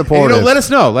 No, Be supportive. And, let us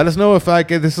know. Let us know if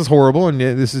this is horrible and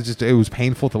this is just it was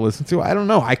painful to listen to. I don't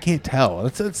know. I can't tell.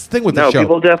 That's the thing with the show. No,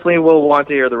 people definitely will want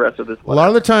to hear the rest of this. A lot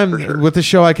of the time sure. with the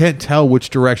show, I can't tell which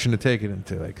direction to take it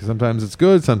into. Like sometimes it's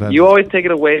good, sometimes You always take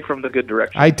it away from the good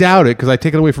direction. I doubt it because I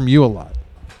take it away from you a lot.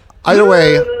 Either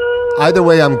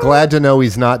way, I'm glad to know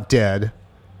he's not dead,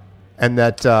 and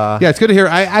that Yeah, it's good to hear.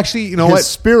 I actually, you know his what?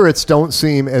 spirits don't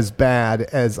seem as bad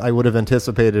as I would have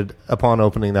anticipated upon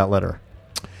opening that letter.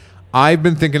 I've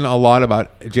been thinking a lot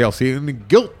about JLC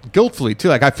and guiltfully too.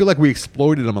 Like I feel like we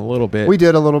exploited him a little bit. We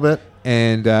did a little bit,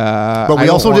 and but we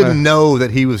also didn't know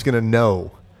that he was going to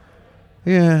know.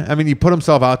 Yeah, I mean, he put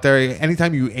himself out there.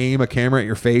 Anytime you aim a camera at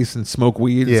your face and smoke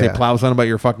weed and say plows on about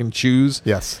your fucking shoes,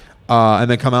 Yes, and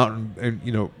then come out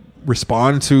and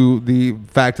respond to the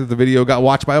fact that the video got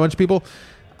watched by a bunch of people,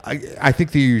 I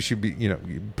think that you should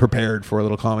be prepared for a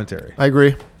little commentary. I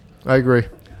agree.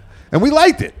 And we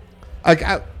liked it.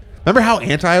 Remember how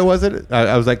anti I was at it?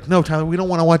 I was like, no, Tyler, we don't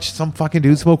want to watch some fucking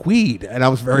dude smoke weed. And I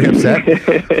was very upset.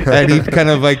 And he kind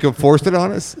of like forced it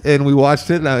on us. And we watched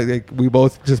it. And we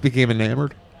both just became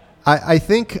enamored. I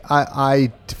think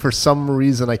I for some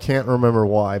reason, I can't remember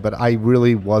why, but I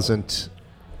really wasn't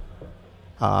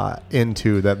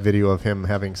into that video of him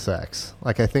having sex.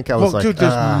 Like, I think I was dude,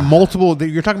 there's multiple.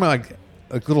 You're talking about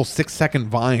like little 6-second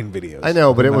Vine videos. I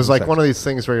know, but it was like one of these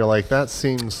things where you're like, that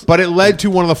seems... But it led to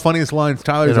one of the funniest lines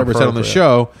Tyler's ever said on the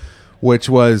show, which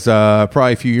was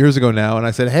probably a few years ago now. And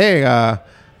I said, hey,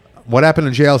 what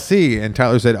happened to JLC? And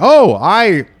Tyler said, oh,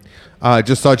 I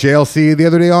just saw JLC the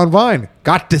other day on Vine.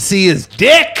 Got to see his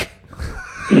dick!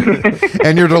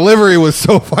 And your delivery was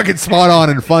so fucking spot on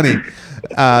and funny.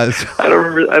 I don't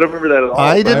remember that at all.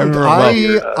 I didn't.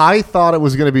 I thought it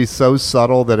was going to be so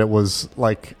subtle that it was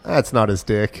like, that's not his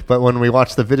dick. But when we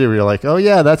watched the video, you're like, oh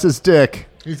yeah, that's his dick.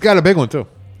 He's got a big one too.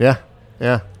 Yeah.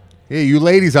 Hey, you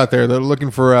ladies out there that are looking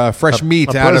for fresh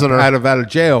meat out of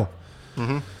jail.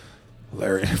 Mm-hmm.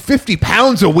 Larry, 50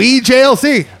 pounds of weed,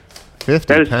 JLC.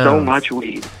 50 That is pounds. so much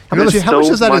weed. How much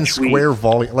is that in square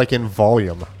volume? Like in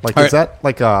volume? Like is that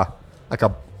like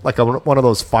one of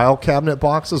those file cabinet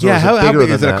boxes? Or Yeah, is how bigger big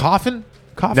than is it? that? A coffin?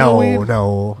 Of weed?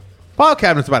 No. File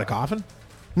cabinet's about a coffin.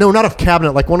 No, not a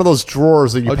cabinet. Like one of those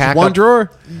drawers that you pack just one up.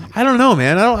 drawer? I don't know,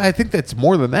 man. I think that's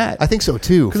more than that. I think so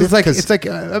too. Because it's like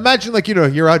imagine like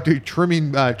you're out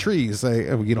trimming trees.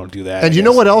 You don't do that. And you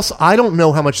know what else? I don't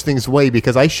know how much things weigh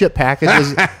because I ship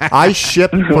packages. I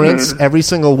ship prints every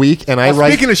single week, and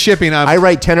speaking of shipping, I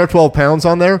write 10 or 12 pounds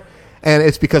on there, and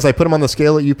it's because I put them on the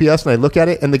scale at UPS, and I look at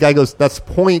it, and the guy goes, "That's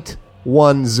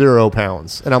 0.10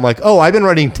 pounds," and I'm like, "Oh, I've been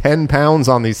writing 10 pounds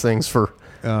on these things for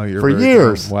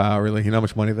years." Dumb. Wow, really? You know how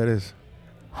much money that is?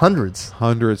 Hundreds.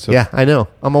 Yeah, I know.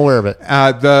 I'm aware of it.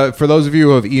 For those of you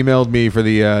who have emailed me for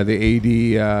the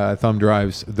AD thumb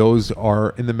drives, those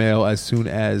are in the mail as soon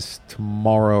as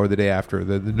tomorrow or the day after.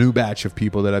 The new batch of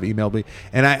people that have emailed me,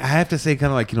 and I have to say,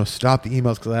 kind of like stop the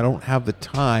emails because I don't have the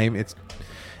time.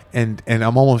 And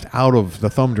I'm almost out of the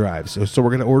thumb drives, so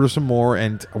we're gonna order some more,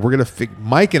 and we're gonna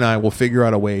Mike and I will figure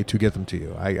out a way to get them to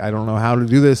you. I don't know how to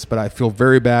do this, but I feel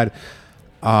very bad.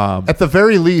 At the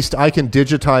very least, I can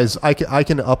digitize. I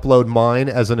can upload mine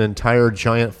as an entire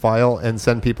giant file and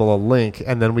send people a link,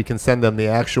 and then we can send them the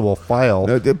actual file.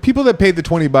 The people that paid the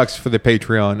 $20 for the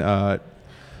Patreon,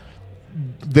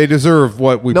 they deserve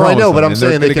what we. No, I know, them, but I'm and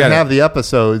saying they're they gonna can get have it. the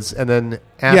episodes, and then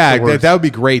Yeah, afterwards, that would be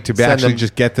great to send actually them-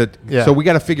 just get the. Yeah. So we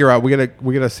got to figure out. We got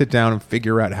to sit down and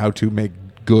figure out how to make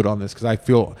good on this because I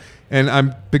feel, and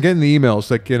I'm beginning the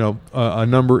emails like a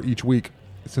number each week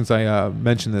since I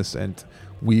mentioned this, and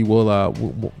we will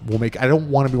we'll make. I don't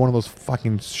want to be one of those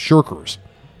fucking shirkers.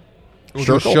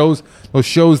 Those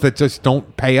shows that just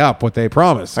don't pay up what they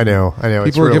promise. I know.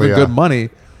 People are giving good money.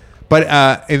 But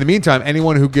in the meantime,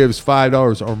 anyone who gives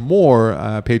 $5 or more,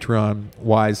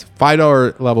 Patreon-wise,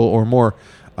 $5 level or more,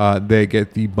 they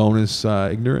get the bonus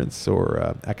ignorance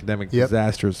or academic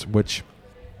disasters, which...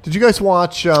 Did you guys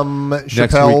watch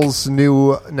Chappelle's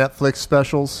new Netflix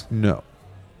specials? No.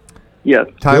 Yes.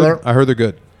 Tyler? Good? I heard they're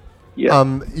good.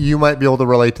 Yeah. You might be able to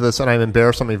relate to this, and I'm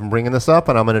embarrassed I'm even bringing this up,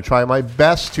 and I'm going to try my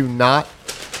best to not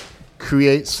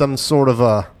create some sort of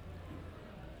a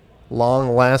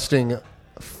long-lasting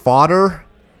fodder.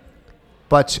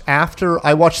 But after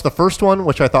I watched the first one,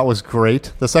 which I thought was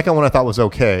great, the second one I thought was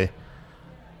okay.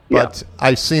 But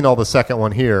I've seen all the second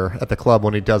one here at the club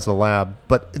when he does the lab.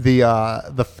 But the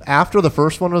after the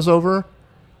first one was over,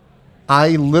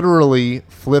 I literally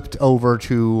flipped over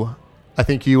to, I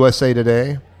think, USA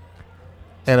Today,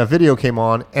 and a video came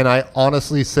on, and I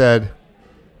honestly said,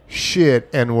 "Shit,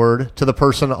 N-word" to the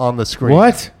person on the screen.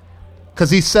 What? Because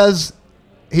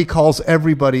he calls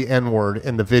everybody N-word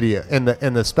in the video, in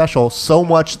the special, so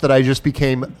much that I just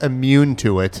became immune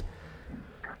to it.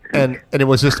 And it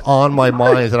was just on my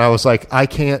mind, and I was like, I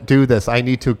can't do this. I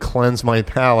need to cleanse my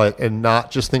palate and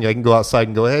not just think I can go outside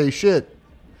and go, hey, shit,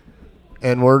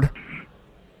 N-word.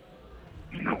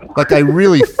 Like, I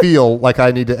really feel like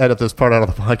I need to edit this part out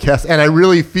of the podcast, and I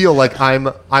really feel like I'm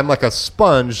like a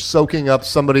sponge soaking up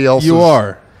somebody else's. You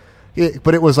are.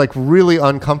 But it was like really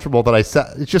uncomfortable that I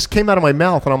said. It just came out of my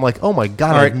mouth, and I'm like, oh my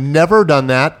God, All I've right. never done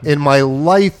that in my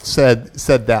life. Said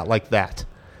that like that.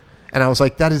 And I was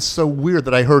like, that is so weird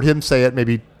that I heard him say it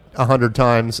maybe 100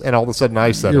 times, and all of a sudden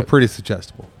I said You're it. pretty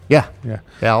suggestible. Yeah. Yeah.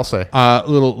 Yeah, I'll say.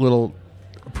 Little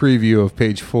preview of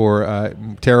page 4.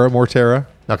 More Tara.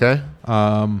 Okay.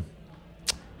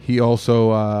 He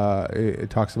also it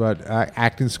talks about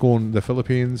acting school in the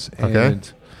Philippines,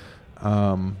 and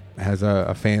has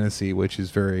a fantasy which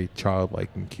is very childlike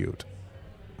and cute.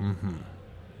 Mm-hmm.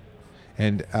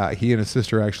 And he and his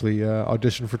sister actually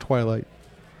auditioned for Twilight.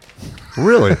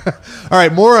 Really? All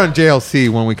right, more on JLC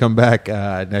when we come back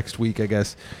next week, I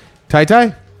guess.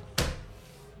 Tai?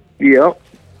 Yep.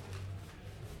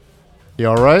 You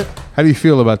all right? How do you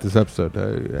feel about this episode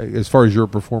as far as your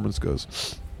performance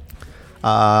goes?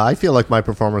 I feel like my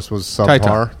performance was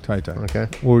subpar. Tai. Okay.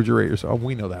 What would you rate yourself? Oh,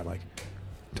 we know that, Mike.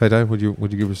 Tai, would you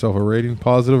give yourself a rating,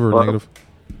 positive or negative?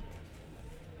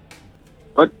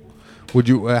 What? Would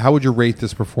you? How would you rate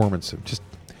this performance? Just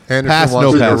Anderson pass, wants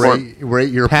no you to pass. rate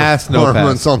your Pass, no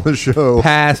performance pass. on the show.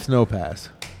 pass, no pass.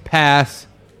 Pass,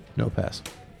 no pass. Do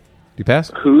you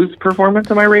pass? Whose performance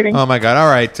am I rating? Oh my God! All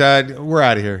right, we're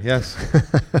out of here. Yes.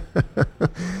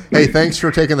 Hey, thanks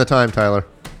for taking the time, Tyler.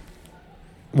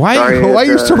 Why Sorry, are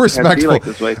you so it had to be respectful? like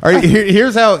this way. All right,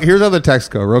 here's how the texts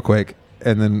go, real quick,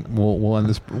 and then we'll end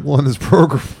this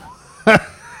program.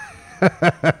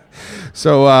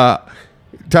 So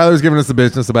Tyler's giving us the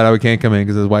business about how he can't come in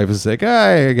because his wife is sick.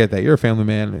 I get that. You're a family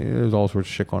man. There's all sorts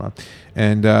of shit going on,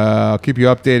 and I'll keep you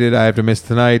updated. I have to miss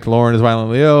tonight. Lauren is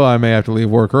violently ill. I may have to leave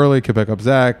work early. Could pick up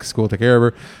Zach. School take care of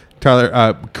her. Tyler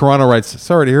Carano writes,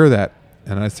 "Sorry to hear that,"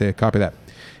 and I say, "Copy that."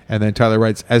 And then Tyler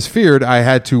writes, as feared, I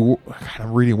had to... God,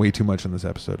 I'm reading way too much in this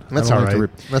episode. That's all right.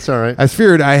 That's all right. As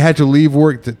feared, I had to leave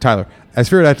work... Tyler. As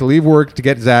feared, I had to leave work to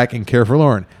get Zach and care for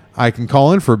Lauren. I can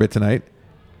call in for a bit tonight.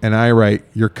 And I write,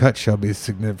 your cut shall be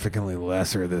significantly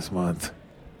lesser this month.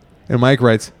 And Mike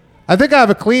writes, I think I have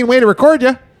a clean way to record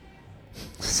you.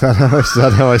 Is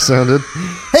that how I sounded?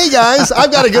 Hey, guys,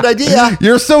 I've got a good idea.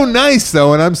 You're so nice,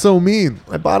 though, and I'm so mean.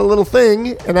 I bought a little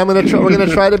thing, and we're going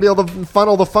to try to be able to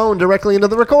funnel the phone directly into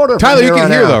the recorder. Tyler, you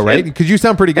can hear, though, right? Because you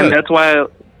sound pretty good. And that's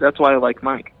why I like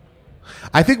Mike.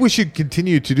 I think we should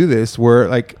continue to do this where,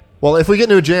 like... Well, if we get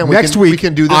into a jam, next we week,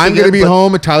 can do this I'm again, going to be but-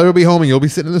 home, and Tyler will be home, and you'll be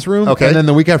sitting in this room. Okay. And then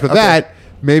the week after that,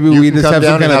 maybe You we can just come have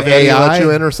some down kind and of have Eddie AI. let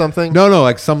you in or something? No,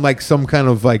 like some kind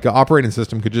of like operating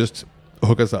system could just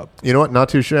hook us up. You know what? Not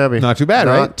too shabby. Not too bad,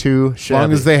 right? Not too shabby. As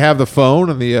long as they have the phone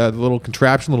and the little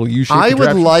contraption, little U-shaped I would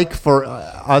contraption. like for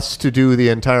us to do the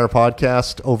entire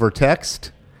podcast over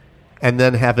text and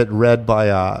then have it read by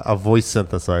a voice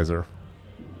synthesizer.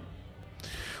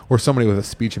 Or somebody with a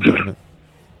speech impediment.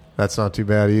 That's not too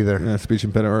bad either. Yeah, speech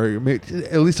impediment, or maybe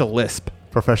at least a lisp.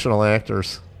 Professional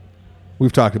actors.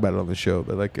 We've talked about it on the show,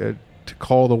 but like to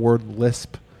call the word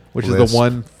lisp, which is Lisp. the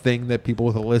one thing that people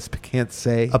with a lisp can't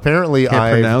say. Apparently, Can't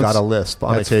I've pronounce. got a lisp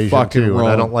on That's occasion fucking too, and I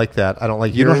wrong. don't like that. I don't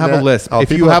like You don't hearing have a that. lisp. Oh, If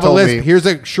people you have a told lisp, me- here's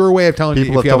a sure way of telling you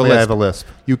people if have you have told a me I lisp. have a lisp.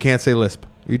 You can't say lisp.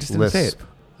 You just didn't say it. Lisp.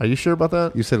 Are you sure about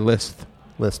that? You said lisp.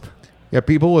 Lisp. Yeah,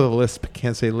 people with a lisp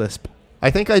can't say lisp. I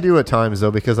think I do at times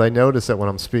though, because I notice that when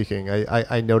I'm speaking,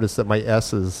 I notice that my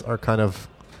S's are kind of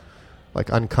like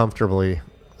uncomfortably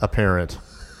apparent.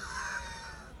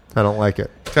 I don't like it.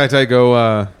 Tai,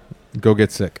 go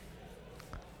get sick.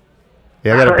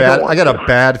 Yeah, I got a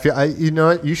bad feel. You know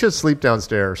what? You should sleep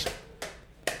downstairs.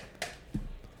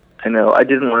 I know. I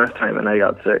didn't last time, and I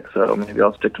got sick, so maybe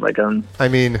I'll stick to my guns. I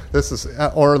mean, this is,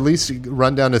 or at least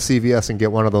run down to CVS and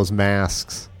get one of those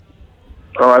masks.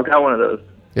 Oh, I've got one of those.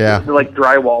 Yeah. They're like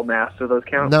drywall masks. Do those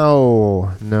count?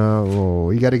 No.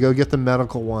 You got to go get the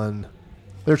medical one.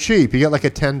 They're cheap. You get like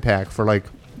a 10-pack for like,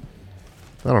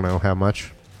 I don't know how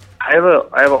much. I have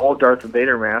an old Darth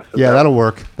Vader mask. Yeah, that'll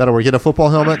work. Get a football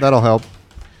helmet. That'll help.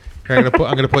 Here, I'm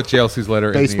gonna put JLC's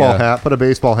letter Baseball in the, hat. Put a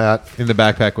baseball hat. in the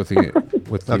backpack with the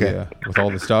Okay. with all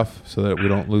the stuff so that we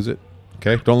don't lose it.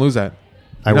 Okay, don't lose that.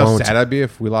 I You know won't. How sad I'd be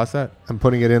if we lost that. I'm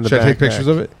putting it in the Should backpack. I take pictures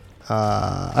of it?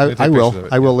 I take will. pictures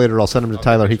of it, I will yeah. later. I'll send them to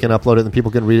Tyler. He can upload it and people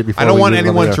can read it before I don't we want read it on the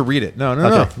anyone air. to read it. No.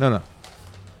 Okay. No.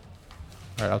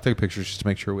 All right, I'll take pictures just to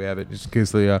make sure we have it, just in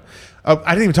case the. I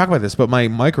didn't even talk about this, but my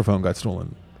microphone got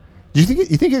stolen. Do you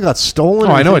think it got stolen?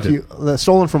 Oh, I know it did.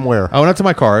 Stolen from where? I went up to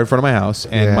my car in front of my house,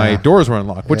 and my doors were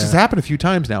unlocked, which has Yeah. happened a few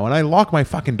times now. And I lock my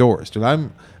fucking doors, dude.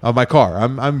 I'm of my car.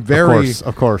 I'm very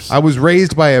Of course. I was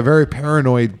raised by a very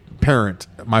paranoid parent,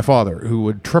 my father, who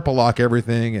would triple lock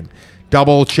everything and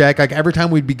double check. Like every time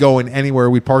we'd be going anywhere,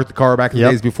 we'd park the car back in the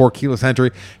Yep. days before keyless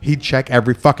entry. He'd check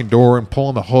every fucking door and pull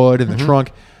on the hood and the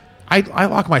trunk. I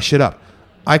lock my shit up.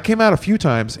 I came out a few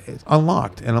times, it's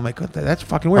unlocked, and I'm like, "What that's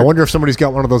fucking weird." I wonder if somebody's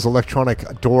got one of those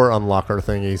electronic door unlocker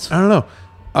thingies. I don't know.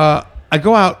 I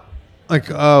go out like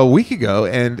a week ago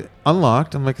and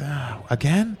unlocked. I'm like,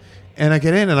 again? And I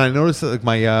get in and I notice that like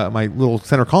my little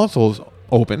center console's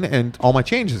open and all my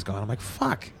change is gone. I'm like,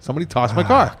 fuck, somebody tossed my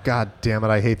car. God damn it,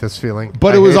 I hate this feeling.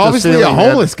 But I it was hate this obviously feeling, a man.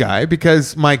 homeless guy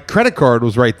because my credit card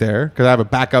was right there because I have a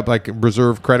backup like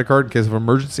reserve credit card in case of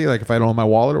emergency, like if I don't have my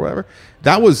wallet or whatever.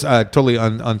 That was totally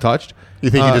untouched. You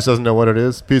think he just doesn't know what it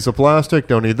is? Piece of plastic,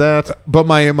 don't need that. But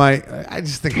I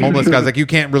just think homeless guys, like you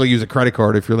can't really use a credit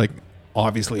card if you're like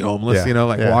obviously homeless, Yeah, you know,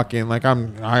 like yeah. walk in like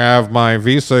I have my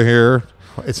Visa here.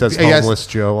 It says Yes, homeless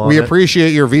Joe on we it. appreciate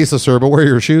your Visa, sir, but where are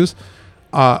your shoes?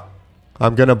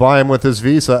 I'm going to buy him with his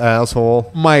Visa,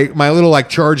 asshole. My little like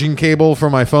charging cable for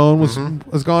my phone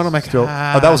was gone. I'm like, Oh,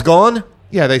 that was gone?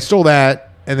 Yeah, they stole that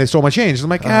and they stole my change. I'm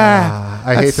like, I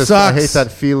that hate this. sucks. I hate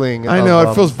that feeling. I know of,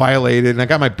 it feels violated, and I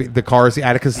got the cars, the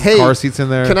Atticus Hey, car seats in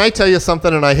there. Can I tell you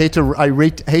something? And I hate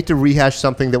to rehash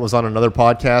something that was on another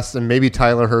podcast, and maybe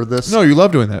Tyler heard this. No, you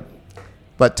love doing that.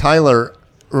 But Tyler,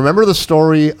 remember the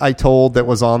story I told that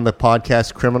was on the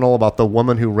podcast Criminal about the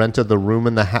woman who rented the room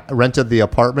in rented the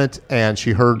apartment and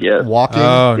she heard Yes. walking?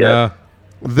 Oh Yeah. no.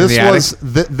 This In the was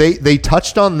they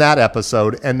touched on that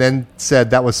episode and then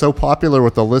said that was so popular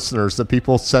with the listeners that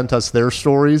people sent us their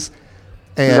stories.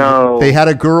 And No. they had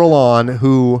a girl on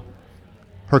who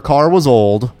her car was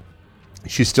old.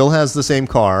 She still has the same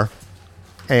car.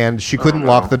 And she couldn't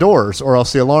lock the doors or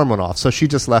else the alarm went off. So she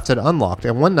just left it unlocked.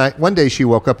 And one day she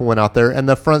woke up and went out there and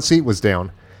the front seat was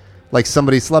down. Like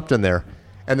somebody slept in there.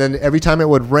 And then every time it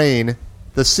would rain,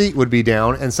 the seat would be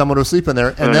down and someone would sleep in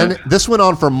there. And then this went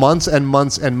on for months and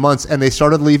months and months. And they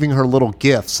started leaving her little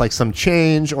gifts, like some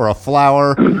change or a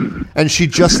flower. And she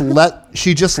just let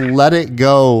it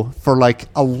go for like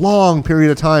a long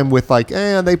period of time with like,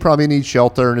 they probably need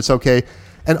shelter and it's okay.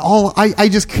 And I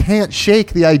just can't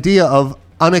shake the idea of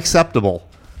unacceptable.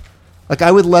 Like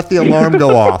I would let the alarm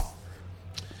go off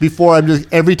before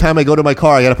every time I go to my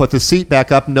car, I got to put the seat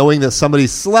back up knowing that somebody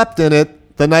slept in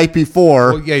it the night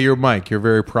before. Well, yeah, you're Mike. You're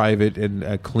very private and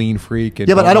a clean freak. And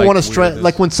Yeah, but I don't want to weirdness.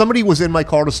 like when somebody was in my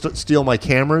car to steal my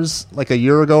cameras like a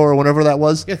year ago or whenever that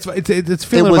was. It's It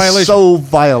feeling was violation. so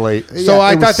violate. So Yeah,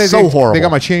 I it thought was so horrible. they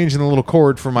got my change in the little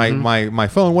cord for my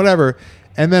phone, whatever.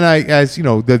 And then as you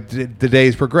know, the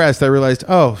days progressed, I realized,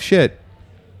 oh shit,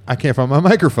 I can't find my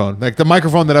microphone. Like the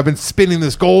microphone that I've been spinning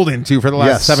this gold into for the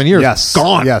last 7 years. Yes,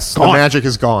 Gone. Yes, Gone. the magic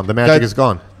is gone. The magic is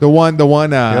gone. The one.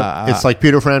 Yep. It's like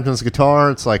Peter Frampton's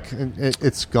guitar. It's like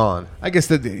it's gone. I guess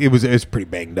that it was pretty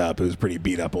banged up. It was pretty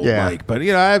beat up old Yeah. mic. But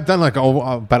you know, I've done like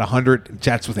about 100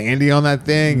 chats with Andy on that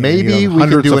thing. Maybe and, you know, we could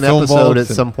hundreds do of an film episode vaults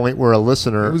at some point where a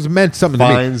listener It was meant something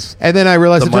finds to me. And then I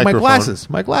realized the I took my microphone.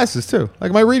 My glasses too,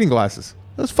 like my reading glasses.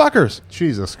 Those fuckers.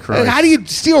 Jesus Christ. Like, how do you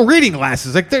steal reading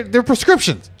glasses? Like they're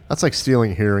prescriptions. That's like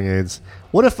stealing hearing aids.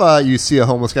 What if you see a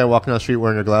homeless guy walking down the street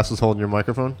wearing your glasses, holding your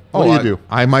microphone? What do you do?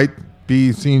 I might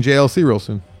be seeing JLC real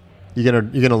soon. You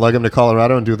gonna lug him to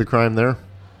Colorado and do the crime there?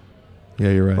 Yeah,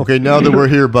 you're right. Okay, now that we're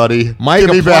here, buddy, Mike give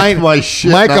me applying- back my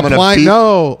shit. Mike and I'm gonna applying- beat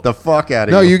no. the fuck out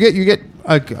of No, you. you get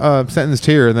sentenced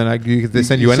here, and then they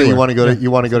send you So anywhere. you want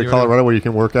to go to Yeah. Colorado where you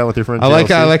can work out with your friend? I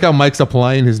JLC? like how Mike's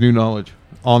applying his new knowledge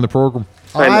on the program.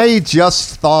 I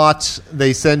just thought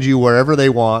they send you wherever they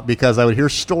want because I would hear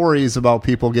stories about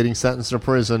people getting sentenced to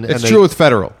prison. It's and true. It's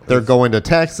federal. They're going to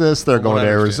Texas. They're From what going to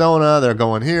I understand. Arizona. They're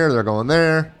going here. They're going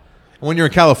there. When you're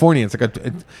in California, it's like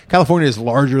California is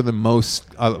larger than most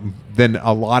than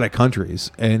a lot of countries,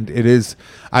 and it is.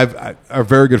 A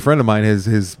very good friend of mine,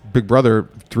 his big brother,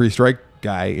 3-strike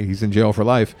guy. He's in jail for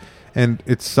life, and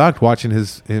it sucked watching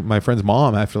my friend's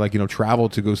mom have to travel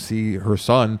to go see her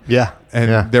son. Yeah, and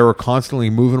yeah. they were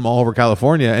constantly moving him all over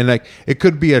California, and like it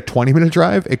could be a 20-minute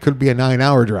drive, it could be a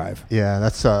 9-hour drive. Yeah,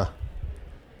 that's you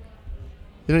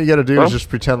got to do is just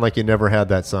pretend like you never had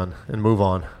that son and move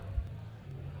on.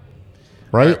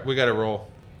 Right? We got to roll.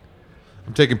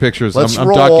 I'm taking pictures. Let's I'm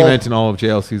roll. documenting all of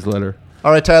JLC's letter.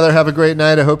 All right, Tyler, have a great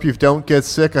night. I hope you don't get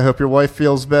sick. I hope your wife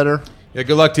feels better. Yeah,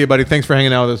 good luck to you, buddy. Thanks for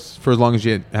hanging out with us for as long as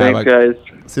you have. Thanks, guys.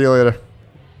 See you later.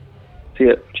 See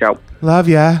ya. Ciao. Love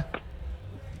ya.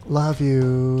 Love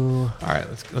you. All right,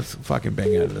 let's fucking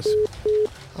bang out of this.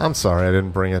 I'm sorry I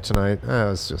didn't bring it tonight. I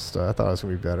was just I thought it was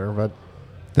gonna be better, but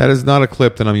That is not a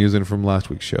clip that I'm using from last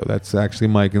week's show. That's actually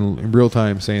Mike in real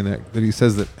time saying that he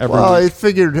says that every well, I week.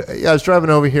 figured. Yeah, I was driving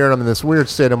over here and I'm in this weird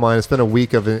state of mind. It's been a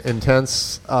week of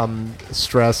intense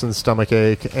stress and stomach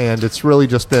ache, and it's really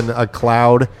just been a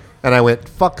cloud. And I went,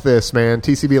 fuck this, man.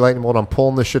 TCB lightning bolt. I'm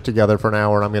pulling this shit together for an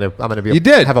hour, and I'm gonna be. You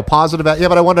did have a positive. Yeah,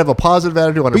 but I wanted to have a positive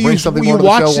attitude. I wanted to bring something you more to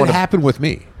the show. watched it happen with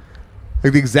me.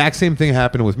 Like the exact same thing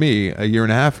happened with me a year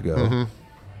and a half ago. Mm-hmm.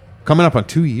 Coming up on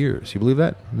 2 years. You believe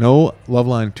that? No love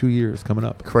line 2 years coming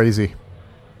up. Crazy.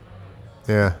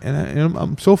 Yeah. And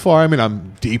I'm so far. I mean,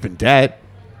 I'm deep in debt,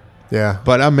 Yeah.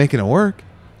 but I'm making it work.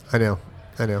 I know.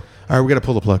 All right, we got to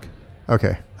pull the plug.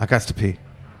 Okay. I got to pee.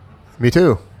 Me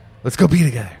too. Let's go pee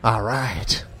together. All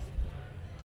right.